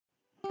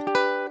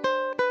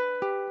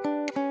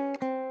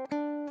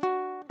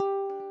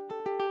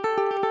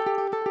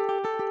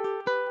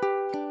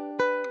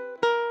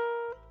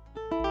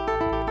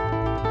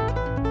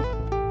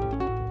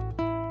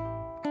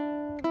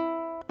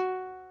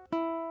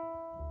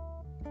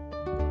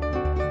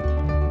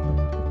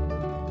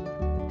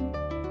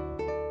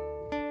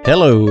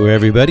Hello,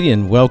 everybody,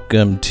 and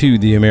welcome to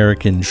the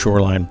American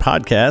Shoreline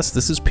Podcast.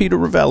 This is Peter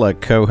Ravella,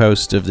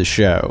 co-host of the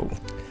show.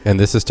 And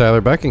this is Tyler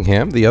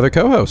Buckingham, the other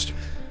co-host.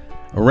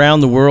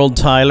 Around the world,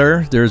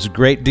 Tyler, there's a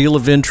great deal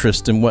of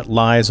interest in what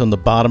lies on the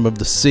bottom of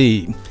the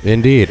sea.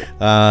 Indeed.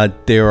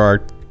 There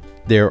are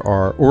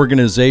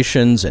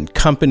organizations and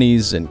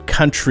companies and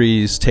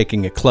countries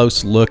taking a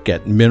close look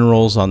at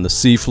minerals on the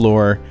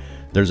seafloor.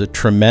 There's a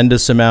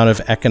tremendous amount of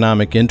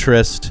economic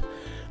interest.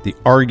 The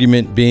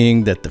argument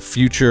being that the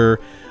future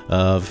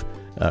of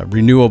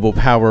renewable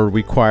power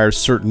requires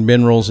certain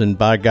minerals, and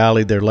by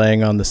golly, they're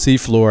laying on the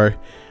seafloor.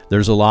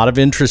 There's a lot of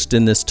interest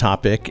in this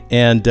topic,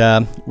 and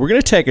we're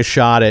going to take a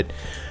shot at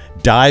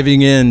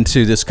diving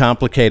into this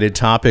complicated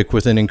topic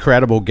with an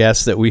incredible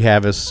guest that we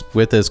have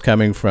with us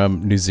coming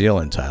from New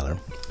Zealand, Tyler.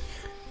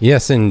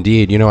 Yes,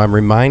 indeed. You know, I'm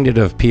reminded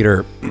of,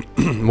 Peter,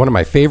 one of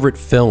my favorite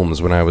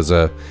films when I was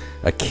a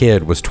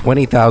kid was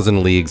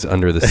 20,000 Leagues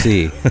Under the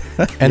Sea.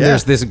 And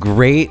There's this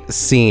great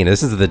scene.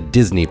 This is the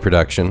Disney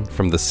production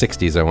from the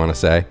 60s, I want to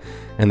say.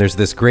 And there's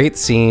this great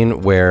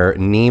scene where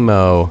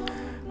Nemo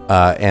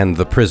and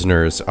the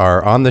prisoners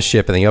are on the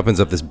ship, and he opens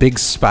up this big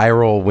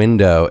spiral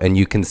window, and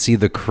you can see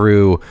the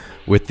crew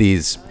with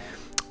these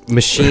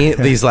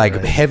these like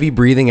heavy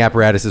breathing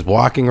apparatuses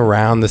walking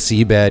around the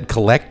seabed,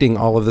 collecting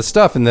all of the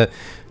stuff. And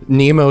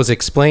Nemo's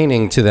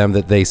explaining to them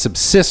that they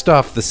subsist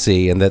off the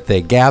sea and that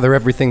they gather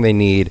everything they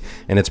need,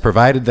 and it's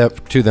provided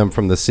to them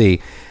from the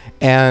sea.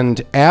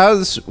 And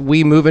as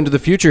we move into the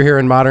future here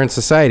in modern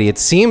society, it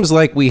seems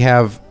like we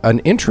have an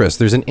interest.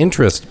 There's an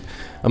interest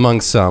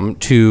among some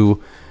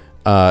to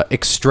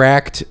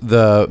extract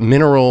the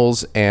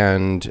minerals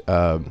and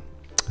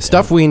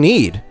stuff we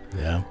need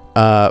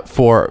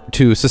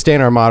to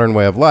sustain our modern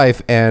way of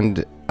life,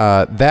 and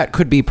that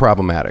could be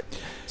problematic.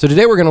 So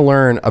today we're going to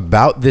learn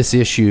about this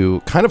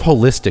issue kind of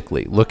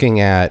holistically, looking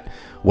at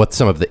what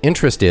some of the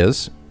interest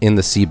is in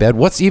the seabed,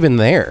 what's even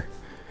there,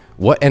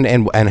 what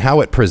and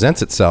how it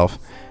presents itself,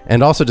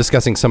 and also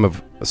discussing some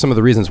of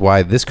the reasons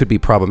why this could be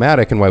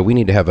problematic and why we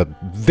need to have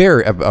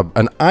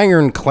an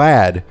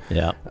ironclad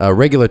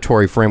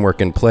regulatory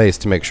framework in place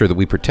to make sure that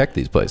we protect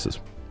these places.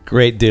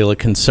 Great deal of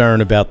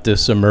concern about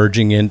this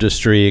emerging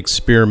industry,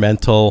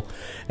 experimental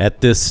at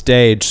this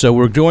stage. So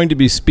we're going to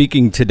be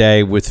speaking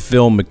today with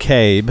Phil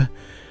McCabe.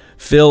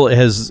 Phil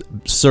has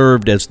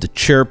served as the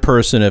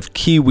chairperson of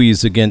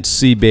Kiwis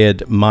Against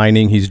Seabed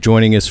Mining. He's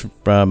joining us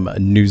from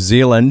New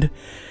Zealand.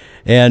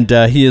 And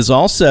he is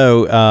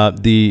also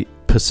the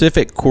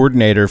Pacific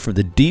coordinator for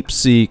the Deep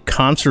Sea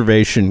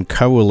Conservation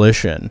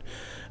Coalition,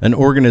 an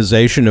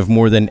organization of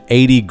more than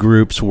 80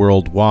 groups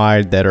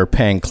worldwide that are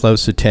paying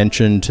close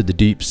attention to the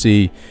deep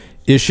sea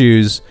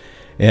issues.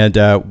 And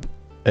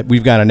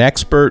we've got an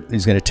expert.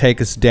 He's going to take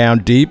us down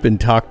deep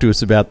and talk to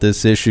us about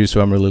this issue.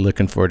 So I'm really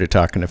looking forward to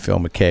talking to Phil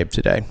McCabe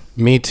today.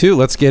 Me too.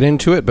 Let's get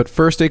into it. But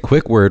first, a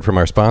quick word from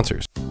our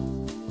sponsors.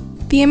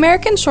 The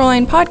American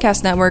Shoreline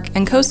Podcast Network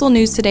and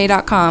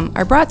CoastalNewsToday.com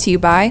are brought to you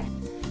by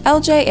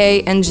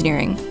LJA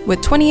Engineering.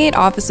 With 28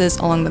 offices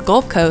along the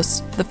Gulf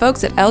Coast, the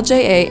folks at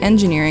LJA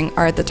Engineering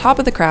are at the top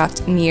of the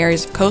craft in the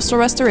areas of coastal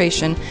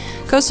restoration,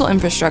 coastal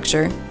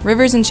infrastructure,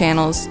 rivers and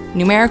channels,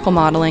 numerical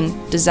modeling,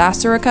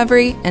 disaster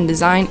recovery, and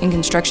design and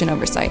construction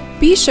oversight.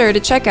 Be sure to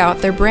check out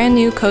their brand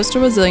new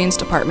Coastal Resilience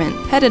Department,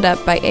 headed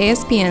up by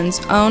ASPN's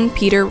own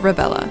Peter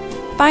Ravella.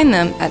 Find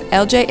them at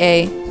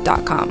LJA.com.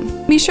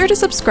 Be sure to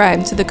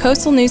subscribe to the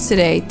Coastal News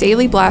Today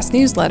Daily Blast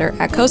newsletter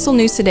at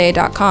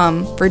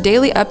coastalnewstoday.com for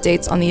daily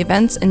updates on the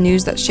events and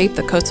news that shape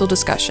the coastal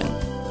discussion.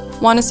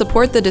 Want to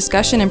support the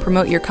discussion and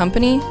promote your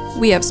company?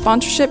 We have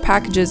sponsorship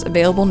packages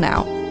available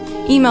now.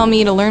 Email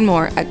me to learn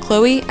more at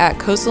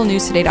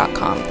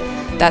chloe@coastalnewstoday.com.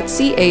 That's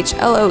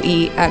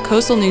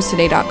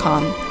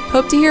CHLOE@coastalnewstoday.com.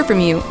 Hope to hear from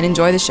you and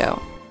enjoy the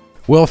show.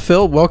 Well,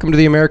 Phil, welcome to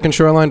the American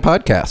Shoreline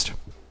Podcast.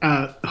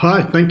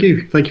 Hi, thank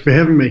you. Thank you for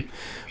having me.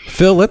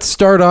 Phil, let's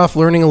start off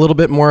learning a little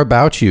bit more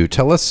about you.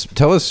 Tell us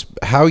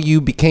how you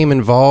became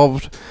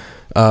involved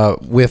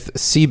with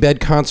seabed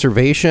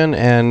conservation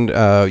and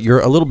a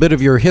little bit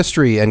of your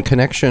history and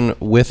connection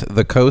with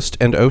the coast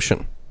and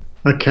ocean.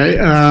 Okay.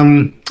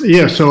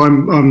 So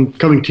I'm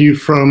coming to you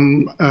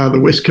from the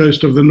west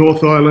coast of the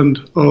North Island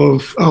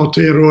of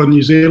Aotearoa,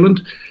 New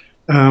Zealand.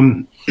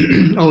 I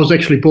was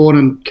actually born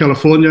in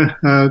California,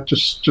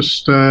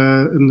 just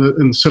in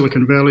the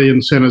Silicon Valley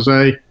in San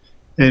Jose.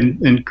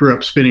 And grew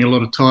up spending a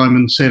lot of time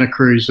in Santa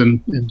Cruz,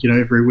 and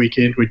every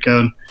weekend we'd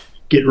go and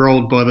get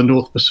rolled by the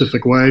North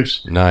Pacific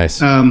waves. Nice.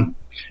 So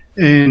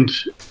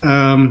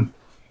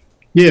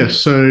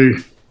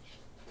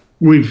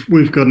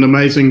we've got an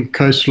amazing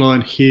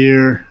coastline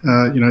here.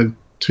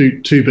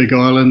 Two big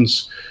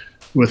islands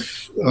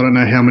with I don't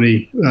know how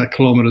many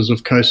kilometers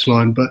of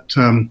coastline, but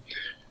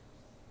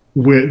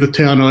where the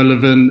town I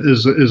live in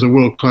is a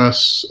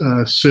world-class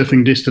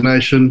surfing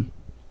destination.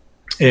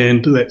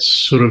 And that's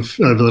sort of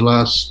over the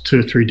last 2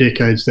 or 3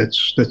 decades.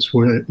 That's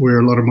where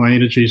a lot of my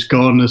energy's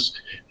gone is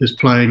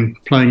playing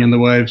in the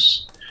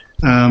waves.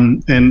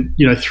 And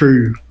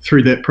through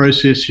that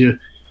process, you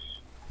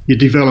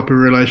develop a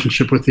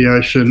relationship with the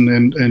ocean,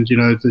 and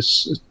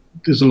this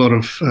there's a lot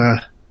of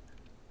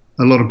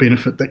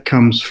benefit that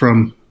comes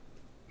from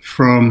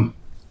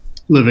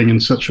living in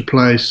such a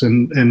place,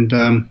 and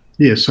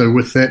so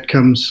with that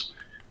comes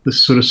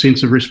this sort of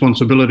sense of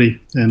responsibility,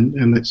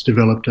 and that's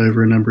developed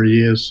over a number of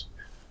years.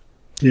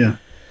 Yeah.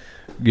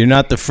 You're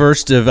not the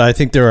first of, I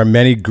think there are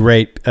many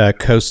great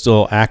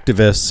coastal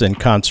activists and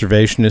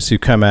conservationists who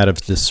come out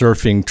of the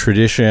surfing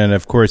tradition.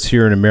 Of course,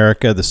 here in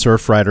America, the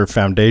Surfrider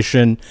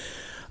Foundation,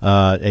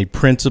 a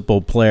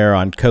principal player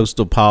on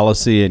coastal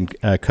policy and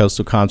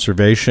coastal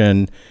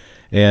conservation.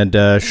 And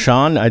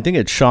Sean, I think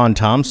it's Sean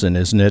Thompson,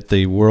 isn't it?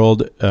 The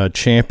world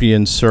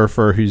champion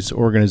surfer whose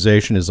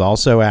organization is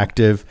also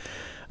active.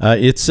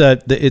 It's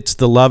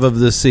the love of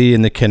the sea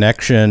and the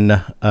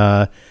connection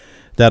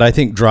that I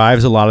think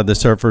drives a lot of the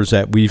surfers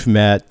that we've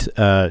met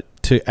to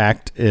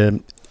act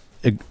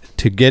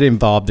to get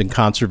involved in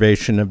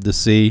conservation of the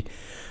sea.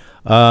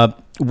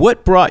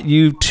 What brought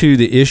you to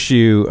the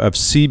issue of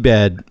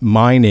seabed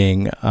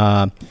mining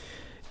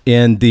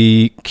and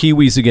the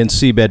Kiwis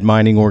Against Seabed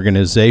Mining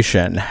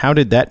organization? How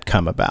did that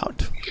come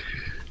about?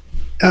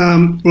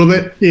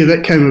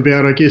 That came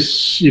about, I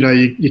guess,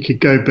 you could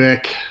go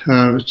back.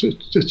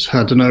 It's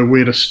hard to know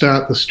where to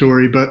start the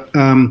story, but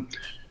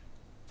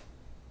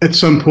at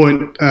some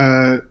point,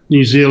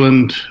 New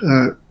Zealand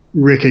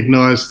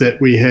recognised that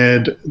we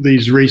had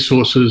these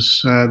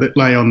resources that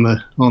lay on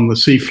the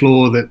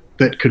seafloor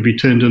that could be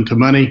turned into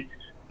money,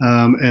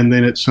 and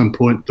then at some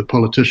point, the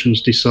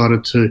politicians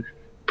decided to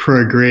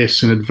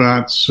progress and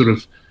advance, sort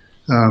of,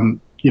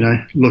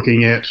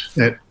 looking at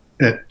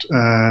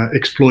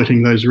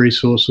exploiting those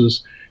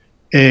resources,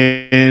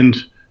 and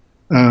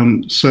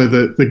so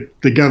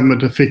the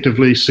government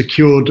effectively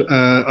secured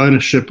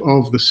ownership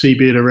of the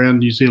seabed around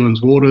New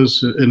Zealand's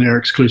waters in our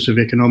exclusive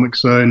economic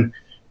zone,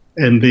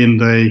 and then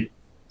they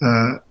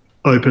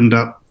opened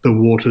up the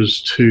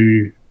waters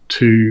to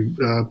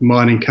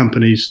mining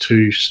companies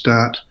to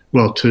start,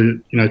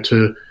 to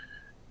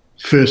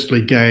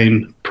firstly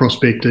gain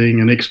prospecting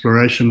and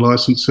exploration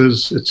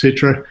licenses,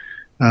 etc.,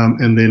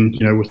 and then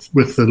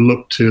with the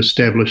look to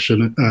establish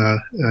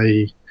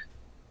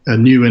a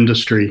new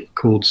industry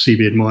called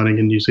seabed mining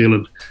in New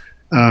Zealand.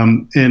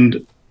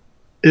 And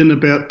in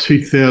about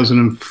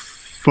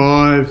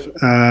 2005,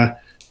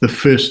 the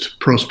first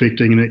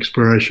prospecting and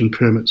exploration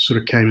permits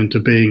sort of came into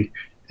being,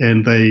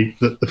 and the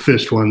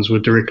first ones were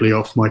directly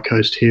off my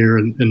coast here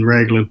in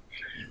Raglan.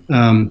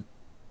 And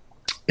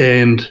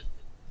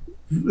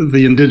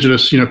the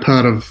Indigenous,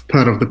 part of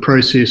the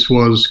process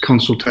was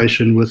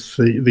consultation with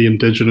the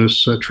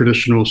Indigenous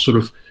traditional sort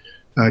of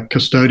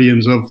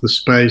custodians of the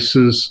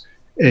spaces,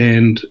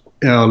 and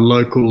our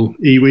local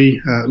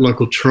iwi,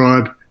 local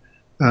tribe,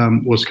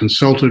 was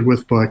consulted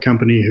with by a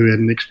company who had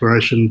an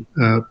exploration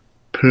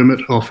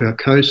permit off our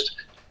coast,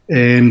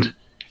 and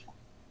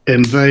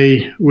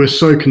they were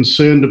so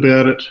concerned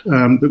about it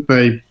that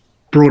they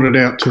brought it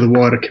out to the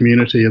wider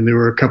community, and there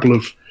were a couple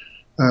of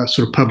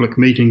sort of public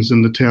meetings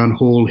in the town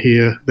hall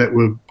here that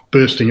were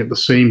bursting at the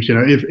seams.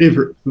 Our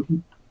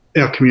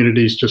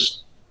community is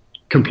just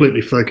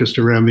completely focused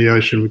around the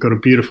ocean. We've got a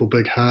beautiful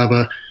big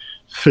harbour,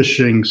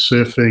 fishing,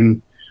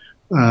 surfing,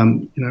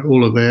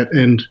 all of that,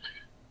 and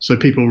so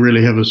people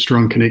really have a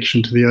strong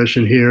connection to the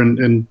ocean here.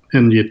 And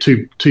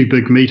two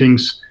big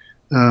meetings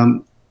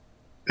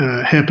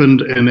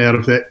happened, and out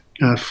of that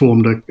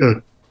formed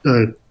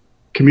a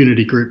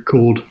community group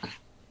called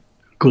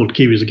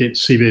Kiwis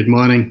Against Seabed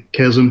Mining,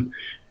 CASM.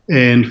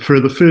 And for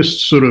the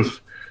first sort of,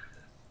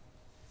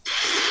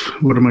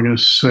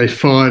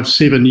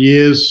 5-7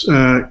 years,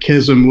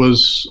 CASM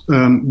was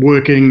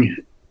working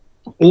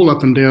all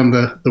up and down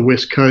the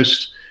west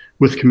coast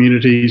with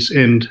communities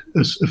and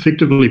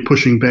effectively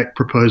pushing back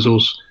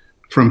proposals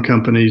from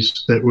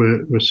companies that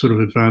were sort of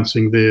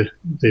advancing their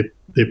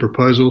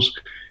proposals.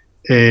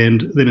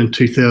 And then in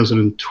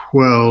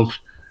 2012,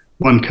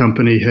 one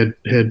company had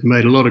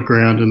made a lot of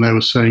ground, and they were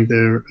saying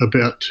they're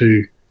about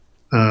to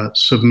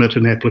submit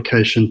an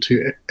application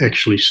to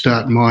actually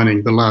start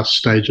mining, the last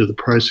stage of the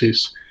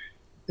process.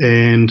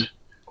 And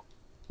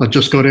I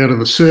just got out of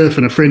the surf,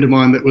 and a friend of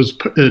mine that was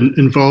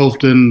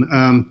involved in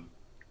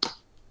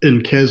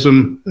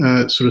CASM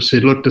sort of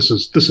said, "Look, this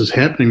is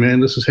happening, man.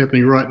 This is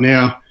happening right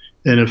now.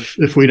 And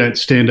if we don't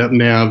stand up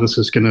now, this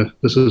is gonna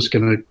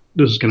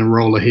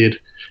roll ahead."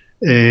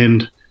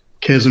 And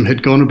CASM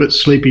had gone a bit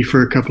sleepy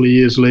for a couple of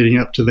years leading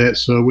up to that,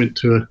 so I went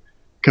to a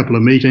couple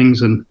of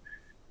meetings and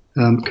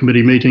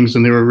committee meetings,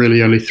 and there were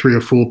really only 3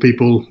 or 4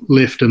 people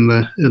left in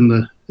the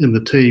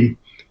team.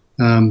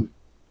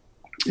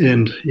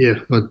 And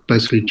I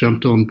basically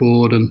jumped on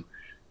board, and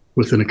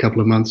within a couple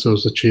of months, I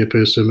was the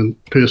chairperson,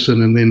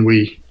 and then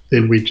we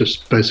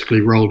just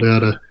basically rolled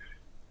out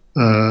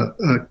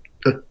a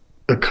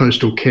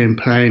coastal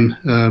campaign,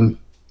 and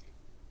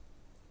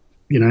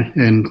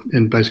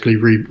basically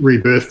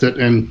rebirthed it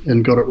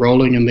and got it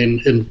rolling. And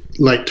then in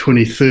late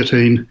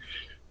 2013,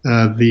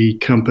 the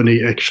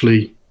company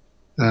actually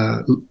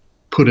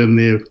put in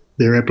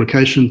their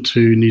application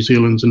to New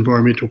Zealand's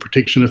Environmental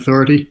Protection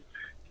Authority,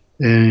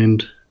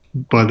 and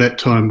by that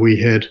time we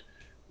had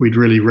we'd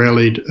really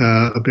rallied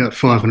about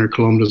 500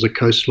 kilometres of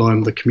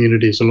coastline, the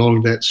communities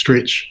along that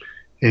stretch,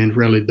 and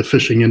rallied the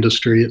fishing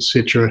industry,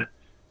 etc.,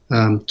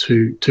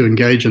 to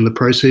engage in the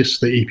process,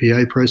 the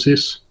EPA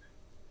process.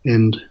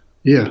 And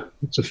yeah,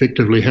 it's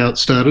effectively how it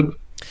started.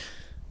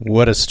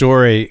 What a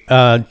story.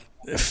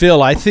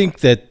 Phil, I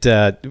think that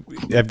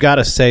I've got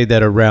to say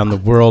that around the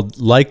world,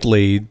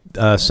 likely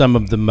some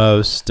of the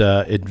most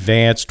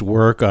advanced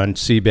work on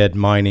seabed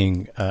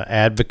mining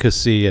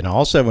advocacy, and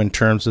also in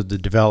terms of the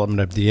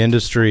development of the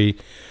industry,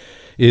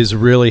 is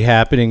really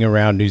happening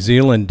around New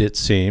Zealand, it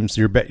seems.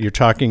 You're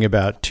talking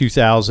about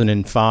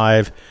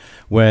 2005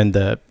 when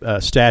the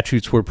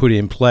statutes were put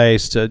in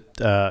place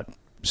to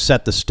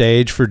set the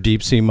stage for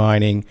deep sea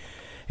mining,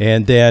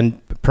 and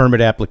then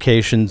permit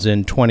applications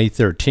in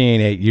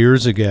 2013, 8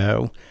 years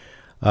ago.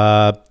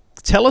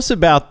 Tell us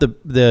about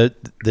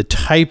the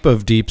type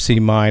of deep sea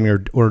mine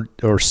or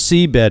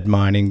seabed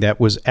mining that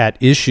was at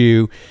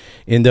issue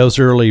in those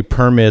early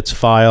permits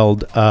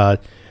filed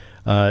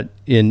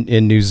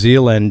in New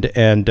Zealand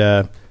and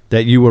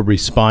that you were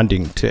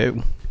responding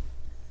to.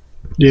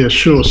 Yeah,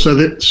 sure.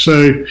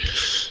 So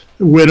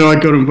when I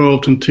got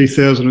involved in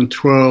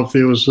 2012,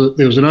 there was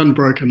an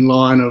unbroken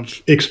line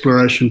of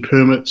exploration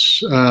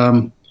permits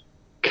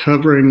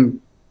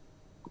covering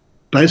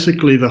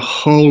basically the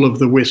whole of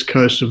the west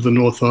coast of the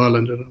North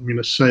Island, and I'm going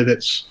to say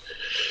that's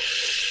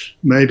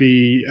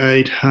maybe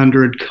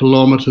 800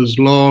 kilometres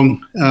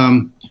long.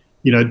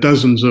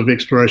 Dozens of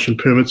exploration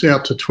permits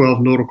out to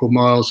 12 nautical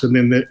miles, and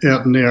then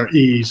out in our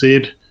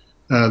EEZ,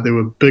 there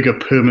were bigger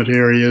permit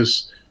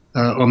areas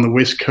on the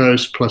west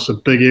coast, plus a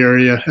big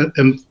area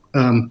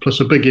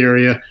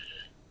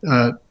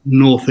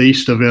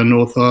northeast of our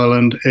North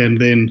Island, and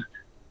then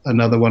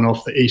another one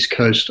off the east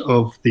coast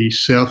of the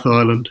South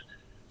Island.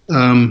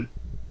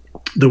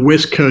 The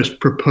West Coast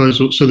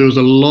proposal, so there was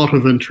a lot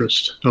of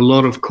interest, a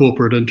lot of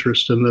corporate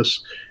interest in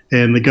this,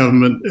 and the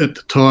government at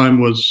the time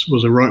was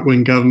a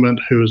right-wing government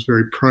who was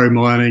very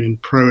pro-mining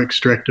and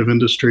pro-extractive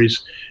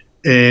industries,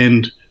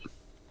 and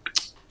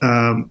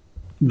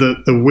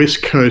the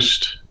West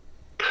Coast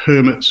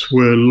permits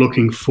were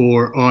looking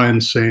for iron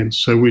sand.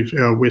 So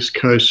our west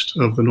coast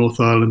of the North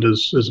Island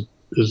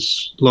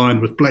is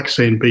lined with black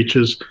sand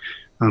beaches,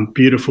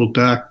 beautiful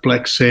dark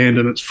black sand,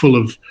 and it's full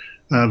of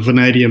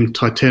vanadium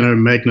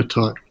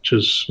titanomagnetite,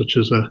 which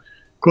is a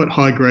quite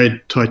high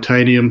grade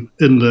titanium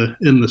in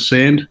the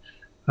sand,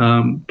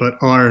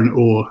 but iron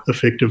ore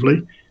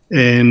effectively.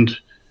 And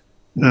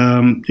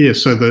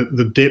so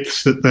the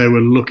depths that they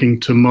were looking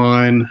to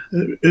mine,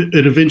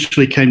 it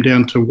eventually came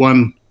down to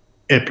one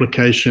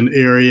application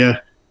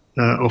area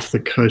off the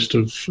coast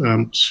of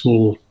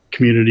small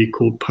community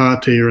called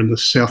Pātea in the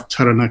South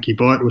Taranaki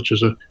Bight, which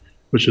is a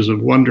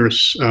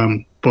wondrous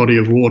body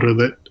of water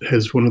that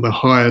has one of the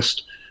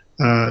highest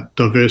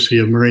diversity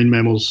of marine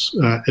mammals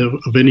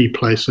of any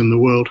place in the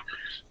world.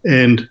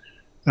 And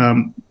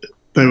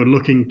they were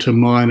looking to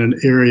mine an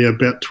area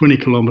about 20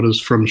 kilometres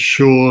from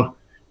shore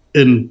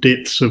in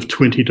depths of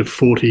 20 to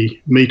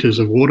 40 metres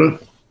of water.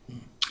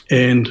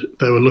 And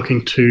they were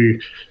looking to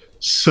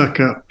suck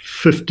up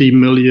 50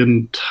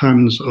 million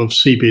tonnes of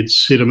seabed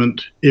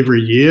sediment every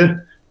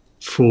year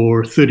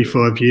for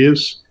 35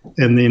 years.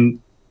 And then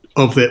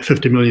of that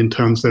 50 million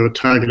tonnes, they were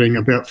targeting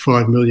about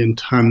 5 million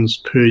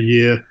tonnes per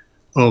year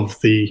of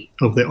the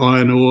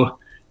iron ore,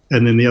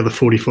 and then the other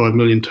 45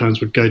 million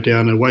tonnes would go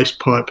down a waste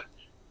pipe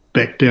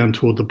back down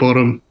toward the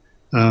bottom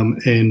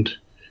and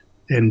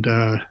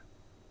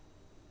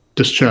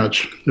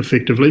discharge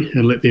effectively,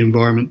 and let the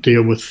environment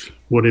deal with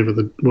whatever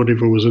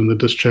was in the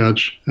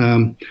discharge.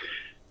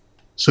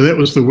 So that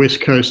was the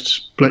West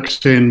Coast black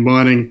sand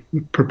mining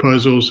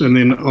proposals, and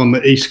then on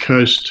the East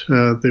Coast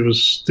there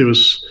was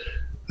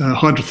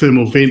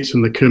hydrothermal vents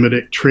in the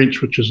Kermadec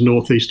Trench, which is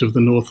northeast of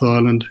the North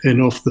Island, and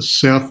off the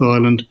South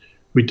Island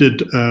we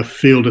did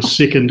field a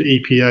second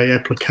EPA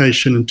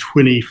application in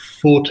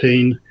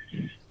 2014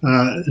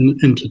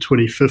 into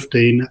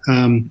 2015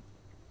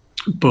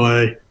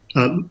 by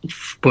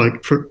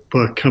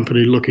a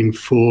company looking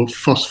for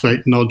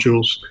phosphate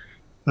nodules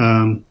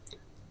on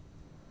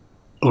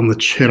the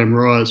Chatham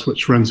Rise,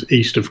 which runs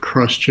east of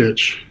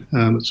Christchurch.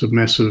 It's a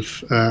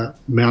massive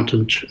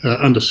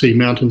undersea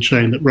mountain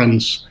chain that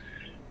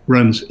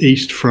runs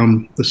east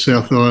from the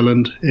South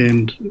Island,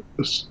 and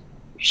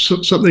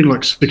something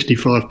like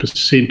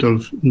 65%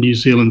 of New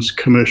Zealand's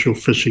commercial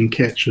fishing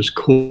catch is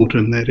caught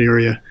in that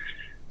area.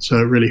 So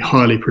a really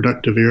highly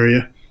productive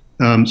area.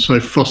 So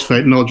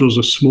phosphate nodules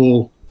are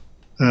small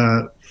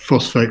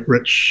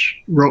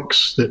phosphate-rich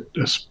rocks that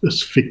are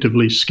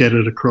effectively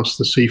scattered across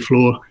the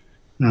seafloor,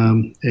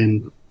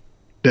 and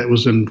that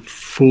was in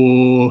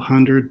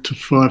 400 to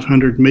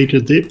 500 metre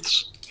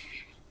depths.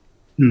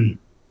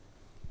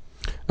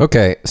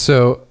 Okay,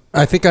 so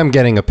I think I'm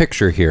getting a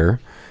picture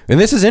here. And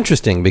this is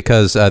interesting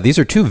because these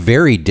are two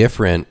very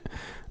different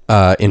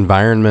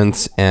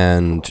environments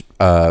and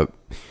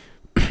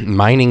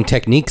mining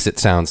techniques, it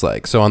sounds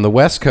like. So on the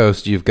West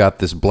Coast, you've got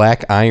this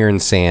black iron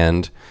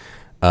sand.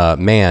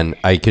 Man,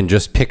 I can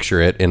just picture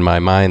it in my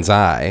mind's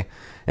eye.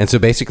 And so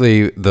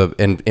basically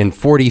in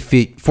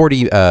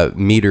 40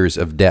 meters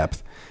of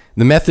depth,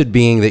 the method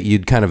being that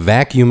you'd kind of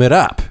vacuum it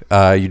up.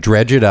 You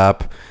dredge it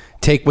up,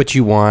 take what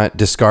you want,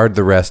 discard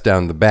the rest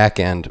down the back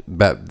end,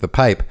 the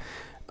pipe.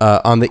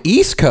 On the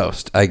East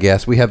Coast, I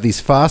guess, we have these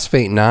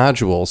phosphate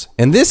nodules,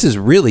 and this is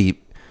really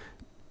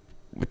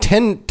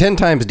 10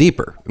 times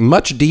deeper,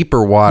 much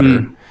deeper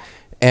water.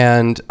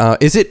 And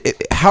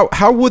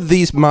how would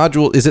these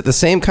modules, is it the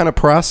same kind of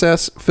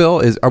process,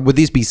 Phil? Would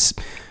these be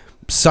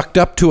sucked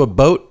up to a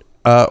boat,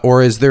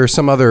 or is there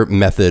some other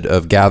method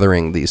of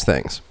gathering these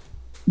things?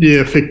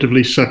 Yeah,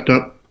 effectively sucked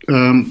up,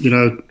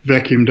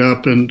 vacuumed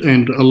up,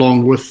 and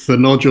along with the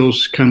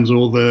nodules comes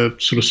all the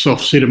sort of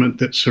soft sediment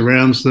that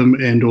surrounds them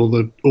and all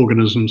the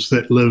organisms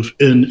that live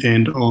in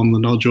and on the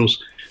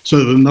nodules.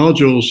 So the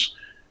nodules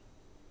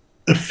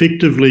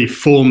effectively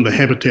form the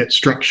habitat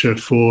structure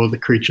for the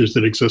creatures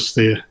that exist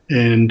there.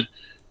 And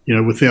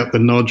without the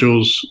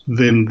nodules,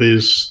 then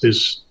there's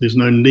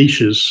no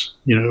niches.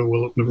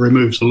 It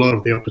removes a lot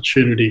of the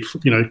opportunity.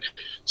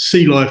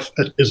 Sea life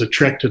is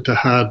attracted to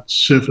hard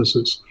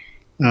surfaces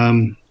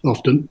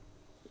often,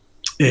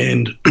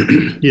 and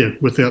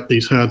without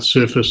these hard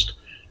surfaced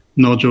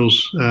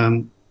nodules,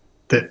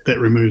 that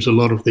removes a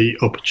lot of the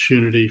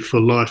opportunity for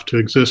life to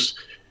exist.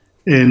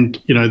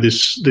 And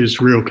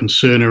there's real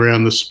concern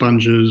around the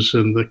sponges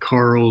and the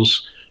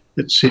corals,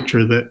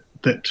 etc.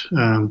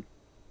 that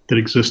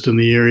exist in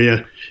the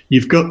area.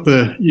 You've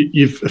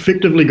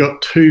effectively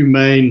got two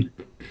main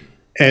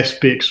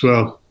aspects.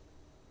 Well,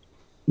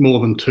 more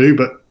than two,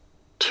 but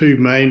two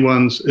main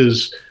ones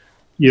is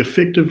you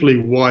effectively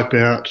wipe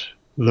out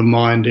the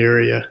mined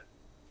area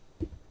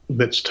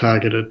that's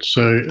targeted.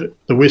 So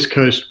the West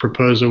Coast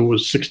proposal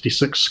was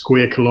 66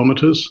 square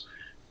kilometres.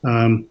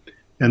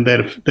 And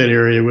that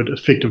area would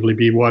effectively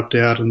be wiped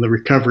out, and the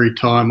recovery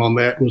time on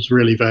that was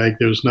really vague.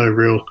 There was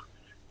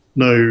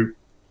no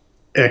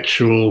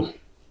actual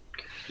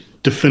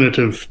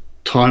definitive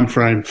time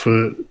frame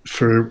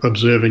for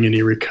observing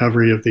any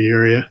recovery of the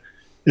area.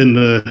 In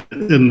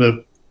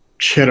the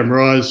Chatham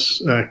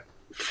Rise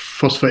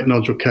phosphate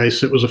nodule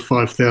case, it was a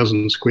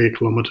 5,000 square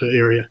kilometre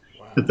area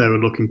that they were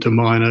looking to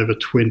mine over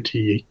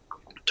 20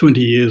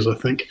 years, I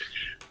think.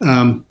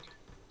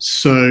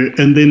 So,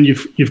 and then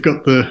you've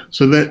got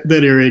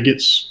that area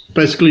gets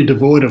basically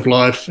devoid of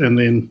life, and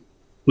then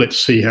let's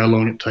see how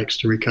long it takes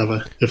to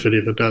recover, if it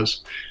ever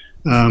does.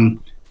 And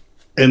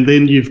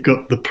then you've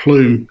got the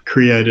plume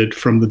created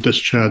from the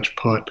discharge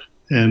pipe,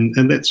 and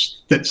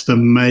that's the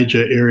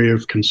major area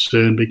of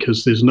concern,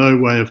 because there's no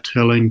way of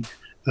telling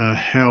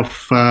how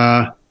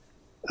far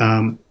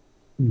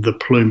the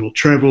plume will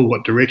travel,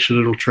 what direction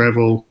it'll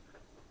travel.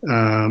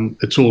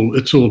 It's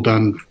all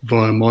done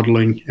via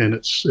modelling, and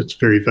it's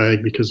very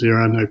vague because there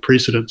are no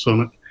precedents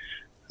on it.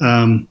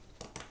 And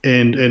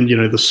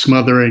the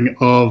smothering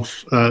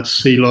of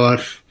sea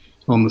life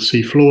on the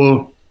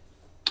seafloor,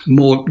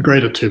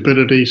 greater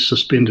turbidity,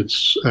 suspended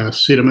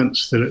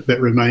sediments that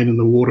remain in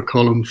the water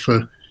column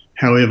for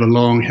however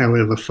long,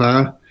 however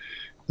far.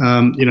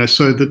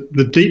 So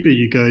the deeper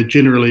you go,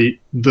 generally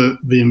the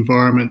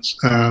environments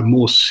are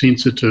more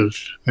sensitive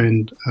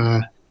and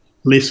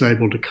less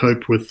able to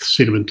cope with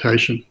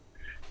sedimentation.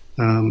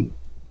 That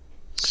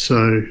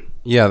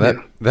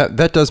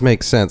does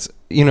make sense.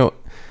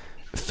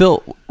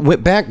 Phil,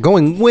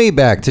 going way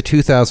back to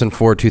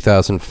 2004,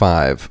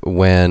 2005,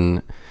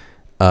 when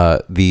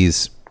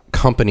these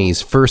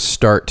companies first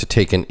start to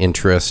take an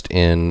interest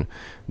in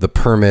the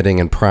permitting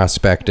and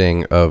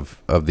prospecting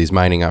of these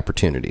mining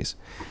opportunities.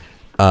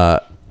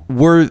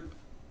 Were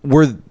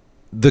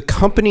the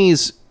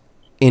companies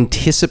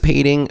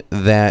anticipating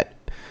that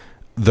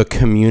the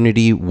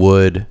community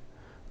would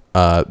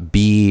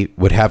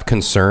have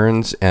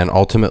concerns and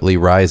ultimately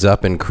rise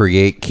up and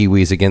create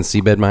Kiwis Against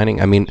Seabed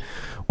Mining? I mean,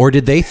 or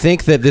did they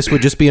think that this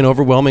would just be an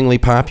overwhelmingly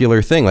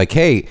popular thing? Like,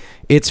 hey,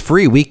 it's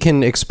free. We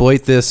can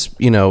exploit this.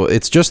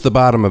 It's just the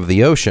bottom of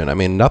the ocean. I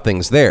mean,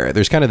 nothing's there.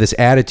 There's kind of this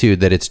attitude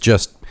that it's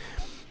just,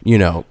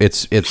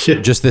 it's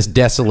just this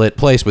desolate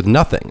place with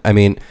nothing. I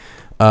mean,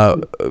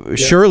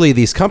 surely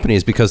these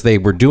companies, because they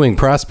were doing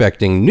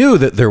prospecting, knew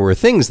that there were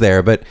things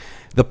there, but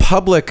the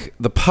public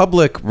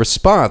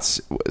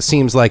response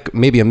seems like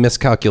maybe a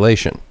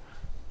miscalculation.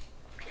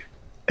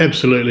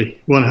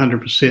 Absolutely,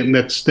 100%. And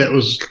that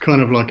was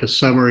kind of like a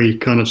summary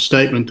kind of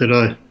statement that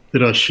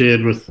I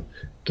shared with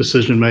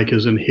decision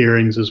makers in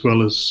hearings, as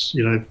well as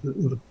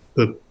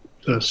the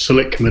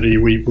select committee.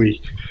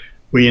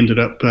 We ended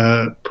up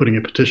putting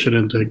a petition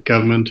into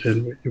government,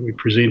 and we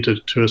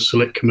presented to a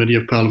select committee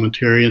of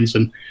parliamentarians,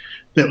 and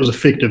that was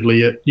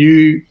effectively it.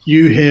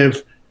 You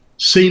have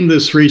seen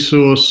this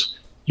resource,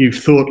 you've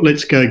thought,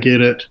 let's go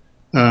get it,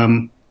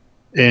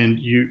 and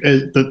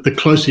the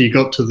closer you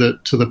got to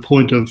the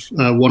point of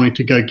wanting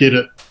to go get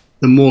it,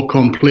 the more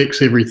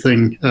complex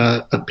everything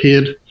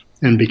appeared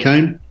and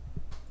became,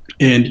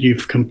 and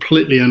you've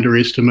completely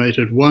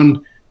underestimated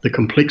the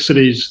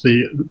complexities,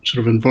 the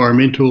sort of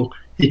environmental,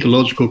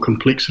 ecological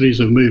complexities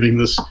of moving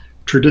this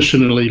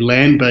traditionally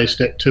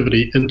land-based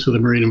activity into the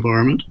marine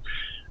environment,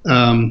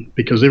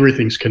 because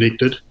everything's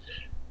connected.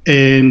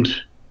 And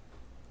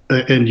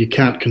and you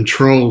can't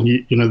control.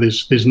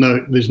 There's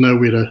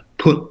nowhere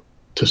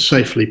to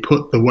safely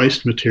put the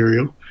waste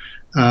material.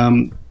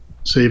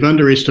 So you've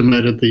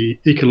underestimated the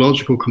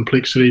ecological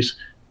complexities,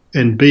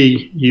 and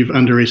B, you've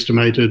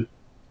underestimated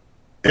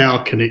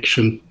our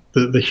connection,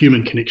 the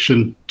human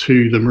connection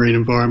to the marine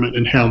environment,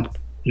 and how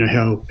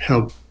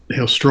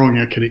strong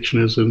our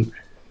connection is, and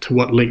to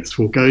what lengths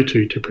we'll go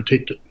to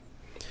protect it.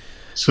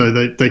 So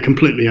they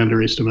completely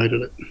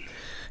underestimated it.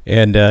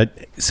 And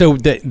so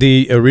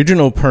the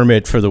original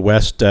permit for the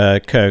West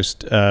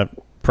Coast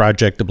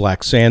project, the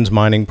Black Sands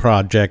Mining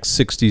Project,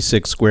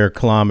 66 square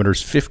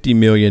kilometers, 50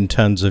 million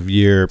tons a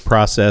year,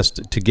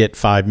 processed to get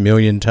 5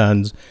 million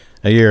tons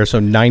a year. So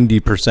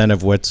 90%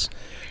 of what's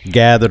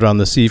gathered on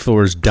the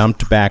seafloor is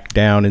dumped back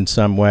down in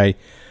some way.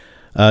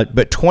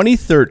 But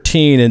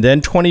 2013 and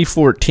then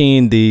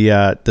 2014,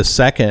 the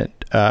second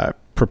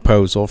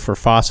proposal for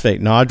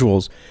phosphate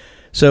nodules.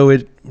 So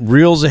it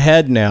reels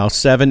ahead now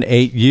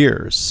 7-8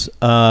 years.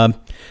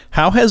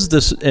 How has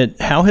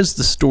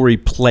the story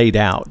played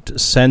out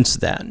since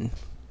then?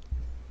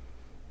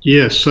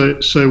 Yeah, so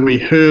we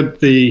heard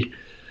the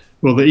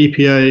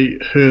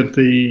EPA heard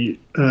the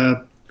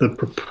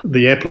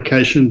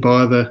application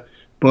by the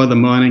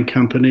mining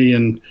company,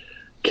 and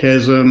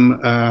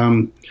Chasm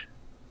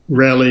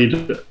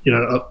rallied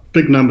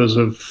big numbers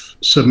of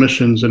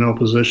submissions in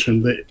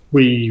opposition. There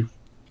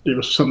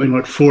was something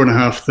like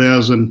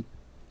 4,500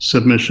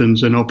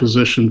 submissions in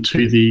opposition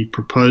to the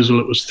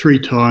proposal. It was 3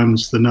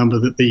 times the number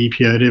that the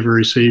EPA had ever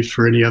received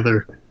for any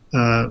other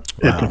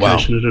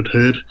application it had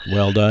heard.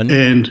 Well done.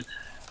 And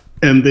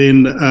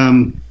then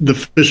the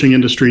fishing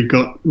industry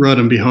got right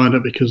in behind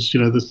it, because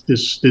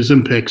there's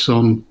impacts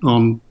on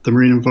the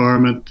marine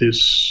environment.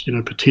 There's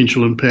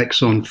potential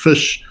impacts on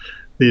fish.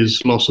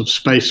 There's loss of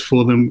space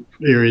for them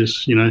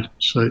areas.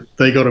 So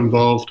they got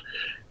involved,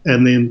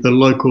 and then the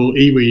local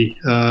iwi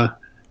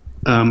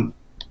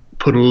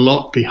put a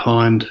lot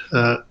behind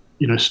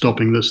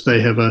stopping this. They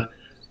have a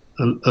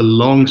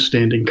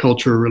long-standing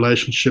cultural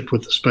relationship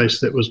with the space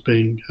that was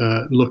being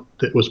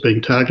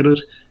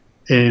targeted,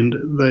 and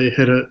they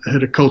had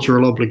a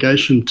cultural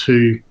obligation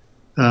to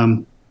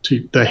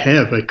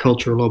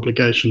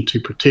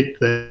protect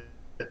that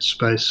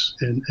space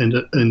and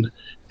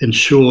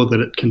ensure that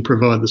it can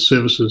provide the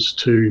services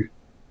to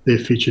their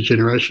future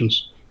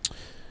generations.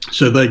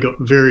 So they got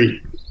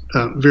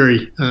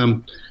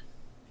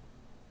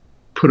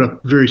put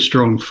up a very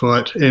strong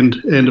fight, and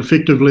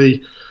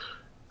effectively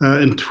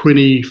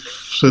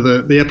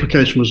the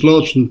application was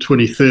lodged in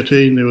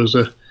 2013. There was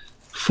a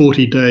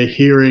 40-day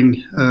hearing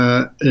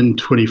in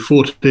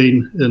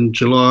 2014. In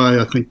July,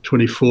 I think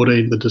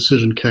 2014, the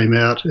decision came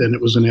out, and it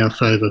was in our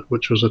favour,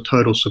 which was a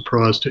total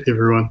surprise to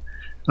everyone.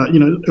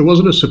 It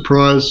wasn't a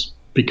surprise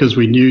because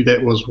we knew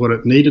that was what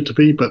it needed to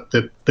be, but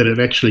that it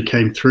actually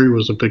came through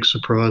was a big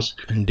surprise.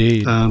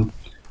 Indeed.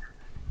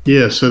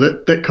 So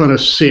that kind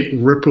of set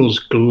ripples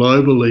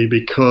globally,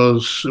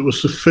 because it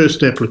was the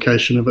first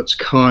application of its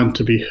kind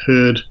to be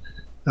heard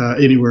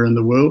anywhere in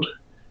the world,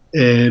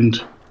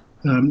 and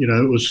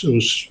it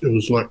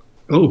was like,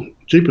 oh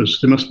jeepers,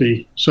 there must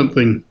be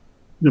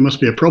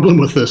a problem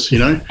with this.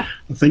 I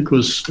think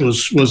was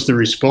the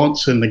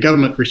response, and the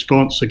government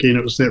response. Again,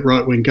 it was that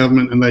right-wing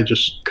government, and they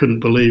just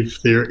couldn't believe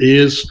their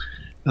ears,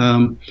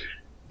 and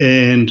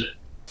then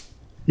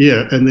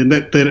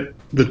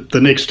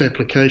the next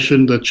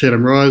application, the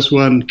Chatham Rise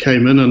one,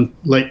 came in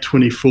late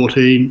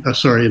 2014. In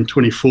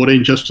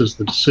 2014, just as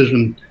the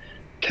decision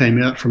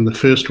came out from the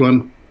first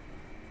one,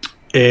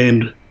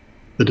 and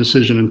the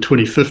decision in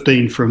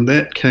 2015 from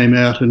that came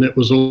out, and it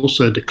was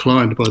also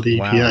declined by the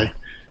EPA.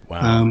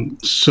 Wow.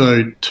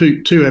 So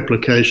two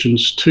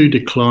applications, 2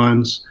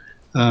 declines,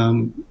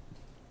 and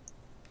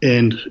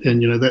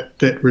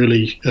that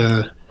really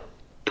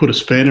put a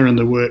spanner in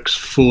the works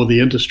for the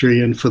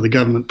industry and for the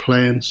government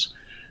plans.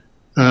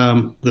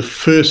 The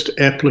first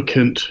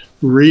applicant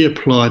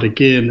reapplied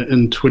again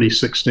in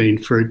 2016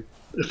 for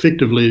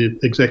effectively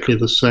exactly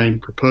the same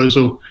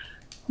proposal.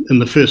 In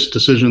the first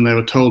decision, they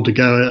were told to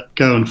go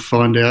and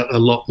find out a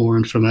lot more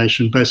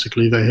information.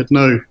 Basically, they had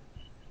no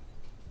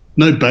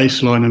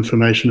baseline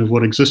information of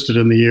what existed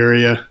in the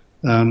area,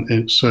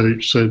 and so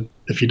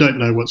if you don't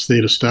know what's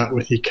there to start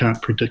with, you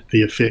can't predict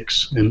the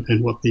effects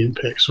and what the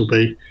impacts will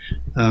be.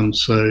 And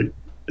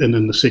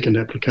in the second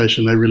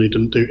application, they really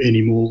didn't do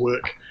any more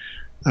work.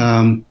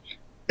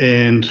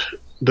 And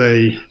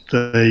they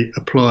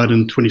applied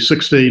in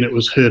 2016. It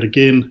was heard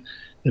again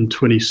in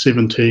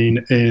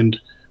 2017, and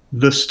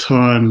this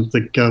time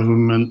the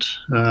government,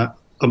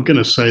 I'm going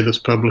to say this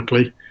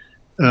publicly,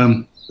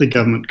 the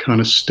government kind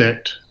of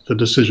stacked the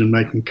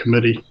decision-making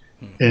committee,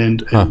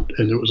 and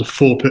it was a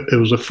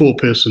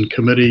 4-person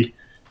committee,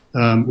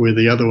 where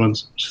the other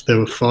ones, there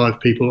were 5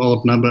 people,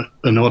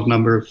 an odd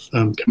number of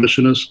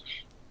commissioners,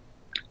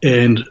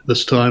 and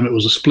this time it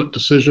was a split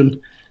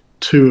decision.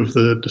 2 of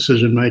the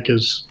decision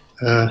makers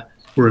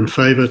were in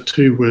favour,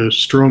 2 were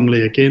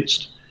strongly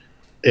against,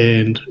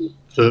 and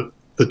the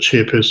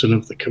chairperson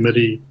of the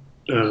committee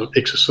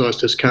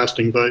exercised his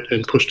casting vote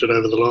and pushed it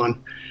over the line.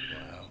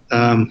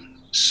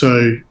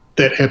 So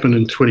that happened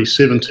in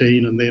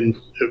 2017, and then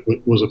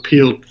it was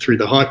appealed through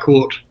the High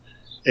Court,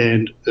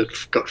 and it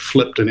got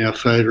flipped in our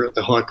favour at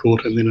the High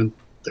Court, and then in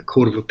the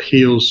Court of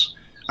Appeals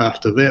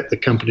after that, the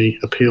company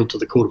appealed to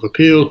the Court of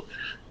Appeal,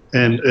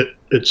 and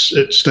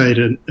it stayed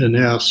in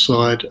our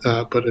side,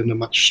 but in a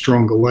much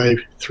stronger way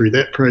through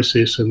that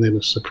process, and then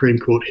a Supreme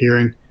Court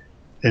hearing,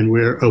 and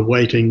we're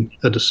awaiting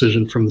a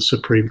decision from the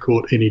Supreme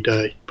Court any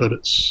day, but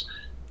it's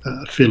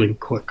feeling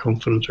quite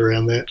confident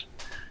around that.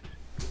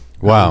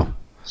 Wow.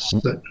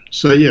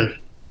 So yeah.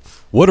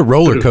 What a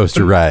roller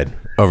coaster ride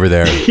over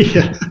there.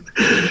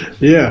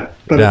 Yeah.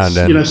 But down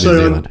New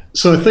Zealand.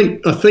 So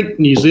I think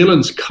New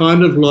Zealand's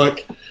kind of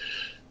like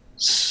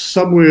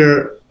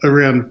somewhere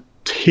around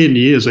 10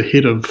 years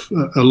ahead of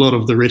a lot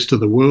of the rest of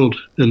the world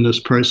in this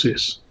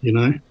process, you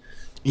know?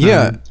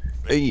 Yeah.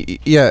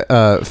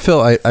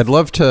 Phil, I'd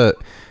love to.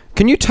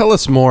 Can you tell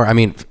us more? I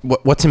mean,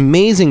 what's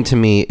amazing to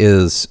me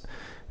is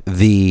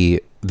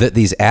that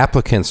these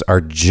applicants are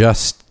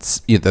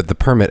just the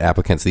permit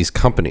applicants. These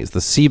companies, the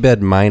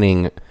seabed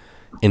mining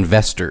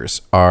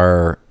investors,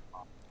 are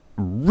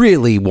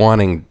really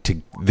wanting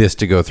this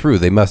to go through.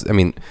 They must. I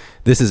mean,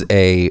 this is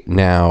a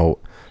now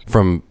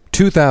from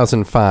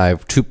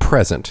 2005 to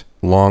present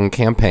long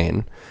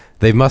campaign.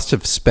 They must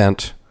have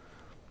spent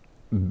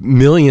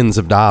millions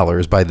of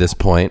dollars by this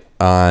point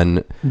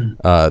on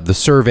the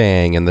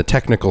surveying and the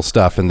technical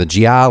stuff and the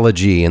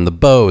geology and the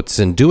boats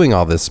and doing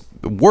all this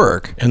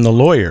work. And the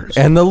lawyers.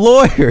 To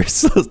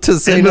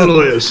say and the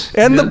lawyers.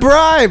 And the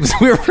bribes.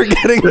 We were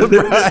forgetting the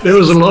bribes. There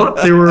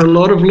were a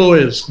lot of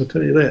lawyers, I'll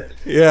tell you that.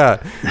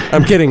 Yeah.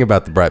 I'm kidding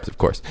about the bribes, of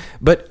course.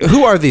 But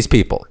who are these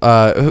people?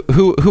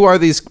 Who are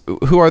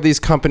these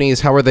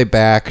companies? How are they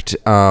backed?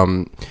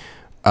 Can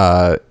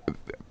you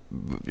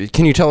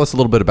tell us a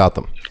little bit about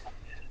them?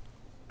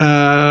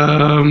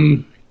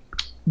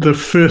 The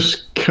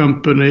first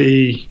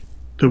company,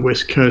 the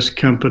West Coast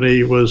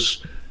company,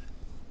 was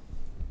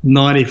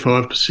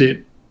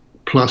 95%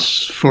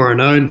 plus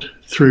foreign owned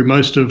through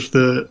most of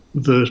the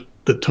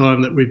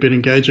time that we've been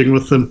engaging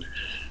with them.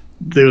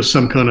 There was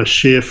some kind of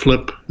share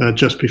flip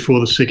just before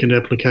the second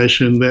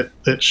application that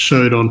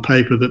showed on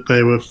paper that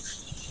they were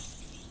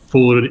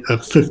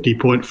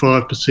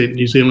 50.5%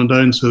 New Zealand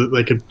owned, so that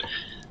they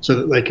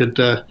could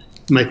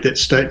make that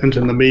statement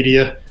in the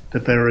media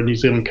that they were a New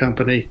Zealand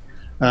company.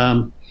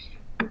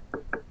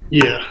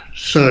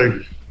 So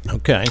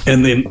okay,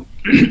 and then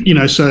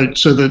so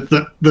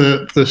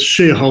the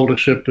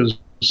shareholdership is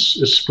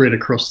spread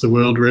across the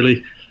world,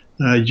 really.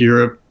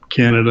 Europe,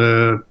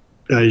 Canada,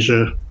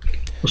 Asia,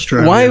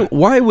 Australia.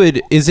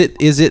 Is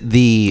it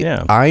the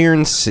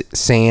iron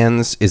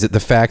sands? Is it the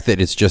fact that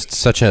it's just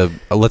such a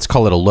let's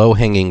call it a low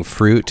hanging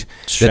fruit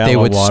that they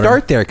would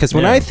start there? Because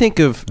when I think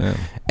of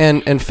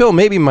and Phil,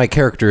 maybe my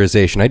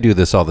characterization, I do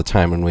this all the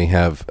time when we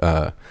have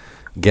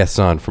guests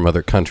on from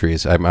other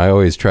countries. I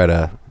always try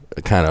to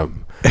kind of.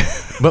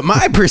 But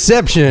my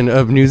perception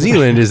of New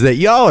Zealand is that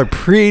y'all are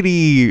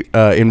pretty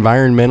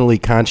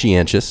environmentally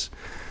conscientious.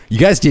 You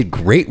guys did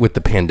great with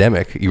the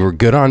pandemic. You were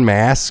good on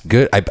masks.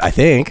 Good, I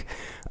think.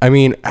 I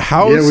mean,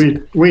 how? Yeah,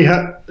 we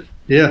have.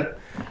 Yeah.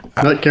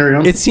 Carry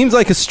on. It seems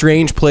like a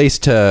strange place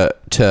to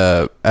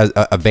as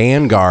a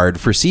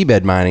vanguard for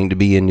seabed mining to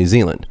be in New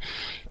Zealand.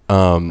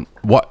 Why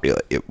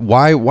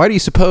do you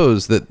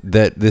suppose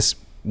that this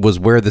was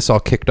where this all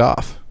kicked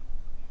off?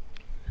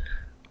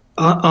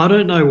 I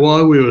don't know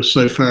why we were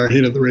so far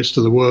ahead of the rest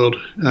of the world.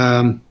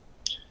 I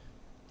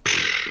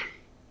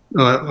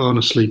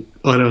honestly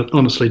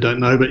don't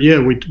know. But yeah,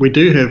 we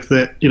do have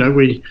that. You know,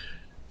 we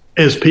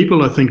as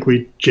people, I think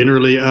we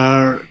generally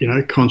are,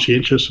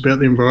 conscientious about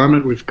the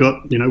environment. We've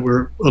got, a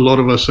lot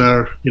of us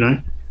are,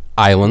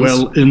 islands.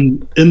 Well,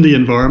 in the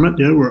environment,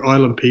 we're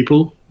island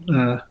people.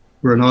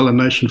 We're an island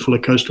nation full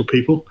of coastal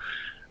people.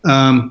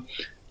 But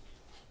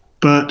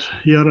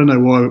yeah, I don't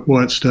know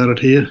why it started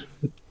here.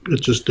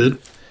 It just did,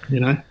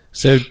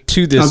 So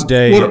to this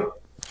day,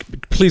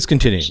 please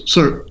continue.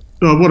 So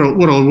what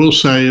I will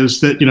say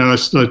is that,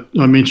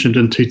 I mentioned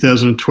in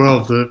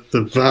 2012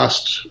 the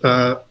vast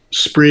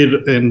spread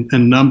and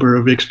number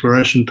of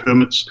exploration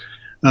permits.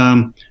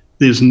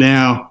 There's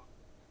now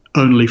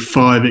only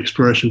 5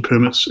 exploration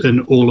permits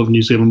in all of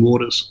New Zealand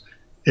waters,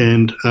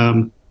 and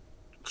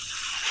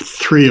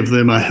 3 of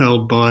them are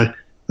held by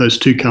those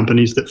 2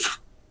 companies that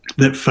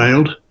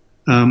failed,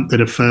 that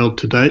have failed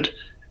to date.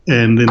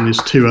 And then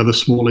there's 2 other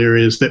small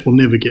areas that will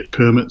never get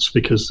permits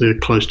because they're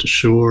close to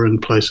shore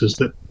and places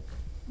that,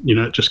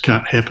 it just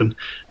can't happen.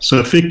 So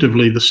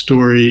effectively the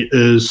story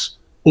is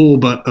all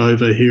but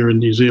over here in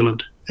New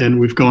Zealand, and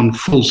we've gone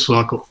full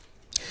cycle.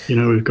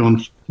 We've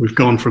gone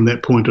from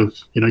that point of,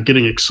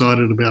 getting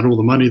excited about all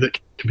the money that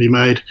can be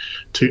made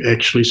to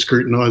actually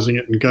scrutinizing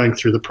it and going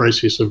through the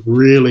process of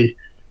really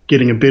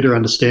getting a better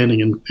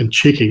understanding and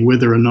checking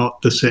whether or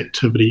not this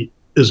activity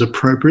is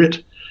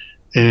appropriate.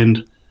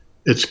 And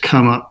it's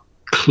come up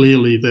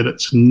clearly that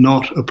it's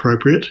not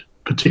appropriate,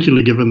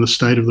 particularly given the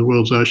state of the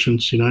world's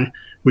oceans.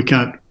 We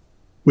can't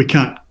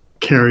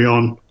carry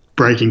on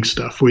breaking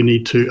stuff. We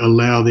need to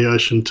allow the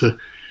ocean to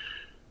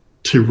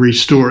to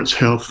restore its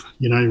health,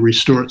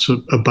 restore its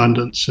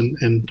abundance,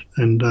 and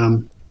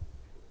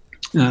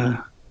it's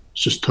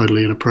just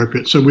totally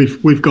inappropriate. So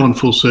we've gone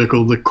full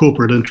circle. The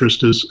corporate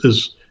interest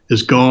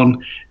is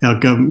gone. Our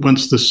government,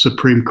 once the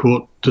Supreme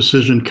Court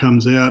decision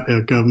comes out,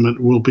 our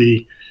government will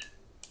be,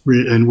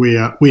 and we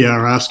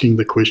are asking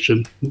the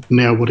question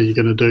now: what are you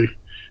going to do?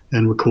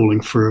 And we're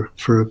calling for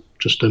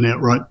just an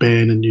outright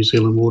ban in New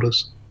Zealand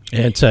waters.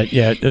 It's a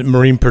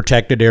marine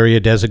protected area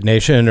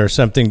designation or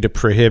something to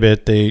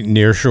prohibit the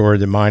nearshore,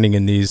 the mining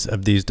in these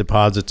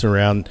deposits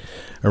around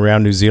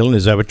New Zealand.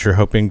 Is that what you're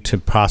hoping to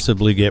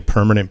possibly get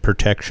permanent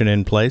protection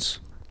in place?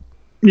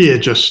 Yeah,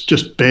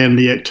 just ban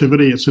the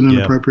activity. It's an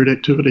inappropriate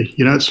activity.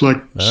 It's like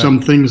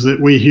some things that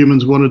we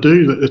humans want to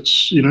do. That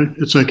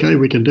it's okay,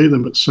 we can do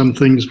them, but some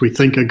things we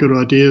think are good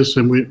ideas,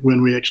 and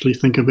when we actually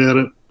think about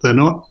it, they're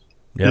not.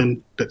 Yep.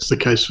 And that's the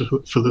case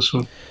for this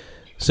one.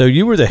 So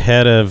you were the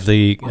head of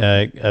the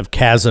of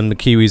Chasm, the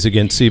Kiwis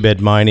Against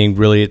Seabed Mining,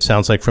 really, it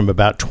sounds like from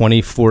about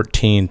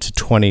 2014 to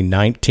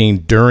 2019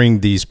 during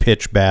these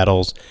pitch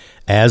battles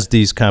as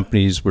these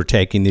companies were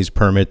taking these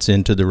permits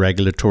into the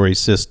regulatory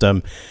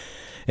system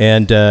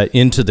and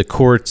into the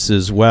courts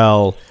as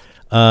well.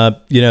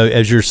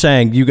 As you're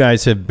saying, you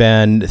guys have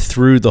been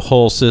through the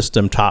whole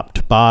system top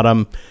to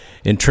bottom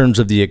in terms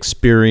of the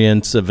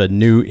experience of a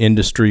new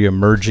industry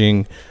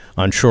emerging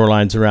on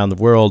shorelines around the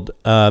world.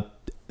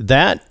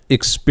 That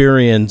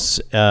experience,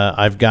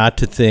 I've got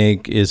to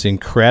think, is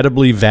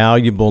incredibly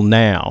valuable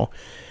now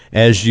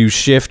as you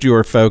shift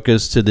your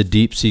focus to the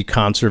Deep Sea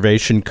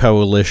Conservation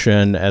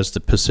Coalition as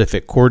the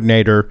Pacific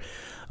Coordinator,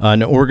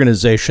 an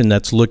organization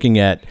that's looking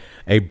at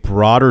a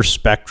broader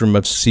spectrum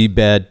of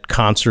seabed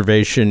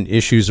conservation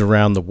issues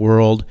around the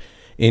world,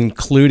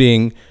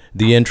 including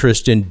the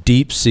interest in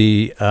deep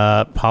sea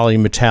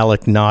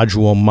polymetallic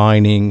nodule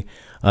mining.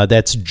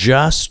 That's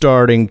just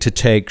starting to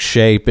take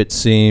shape, it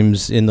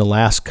seems, in the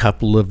last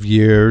couple of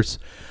years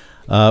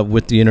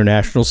with the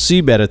International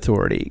Seabed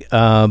Authority.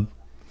 I'm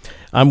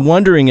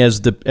wondering,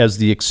 as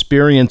the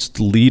experienced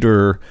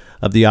leader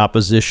of the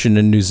opposition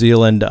in New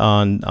Zealand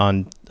on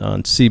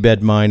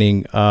seabed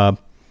mining,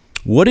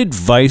 what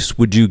advice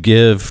would you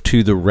give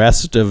to the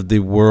rest of the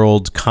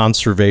world's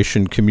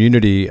conservation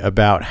community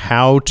about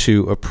how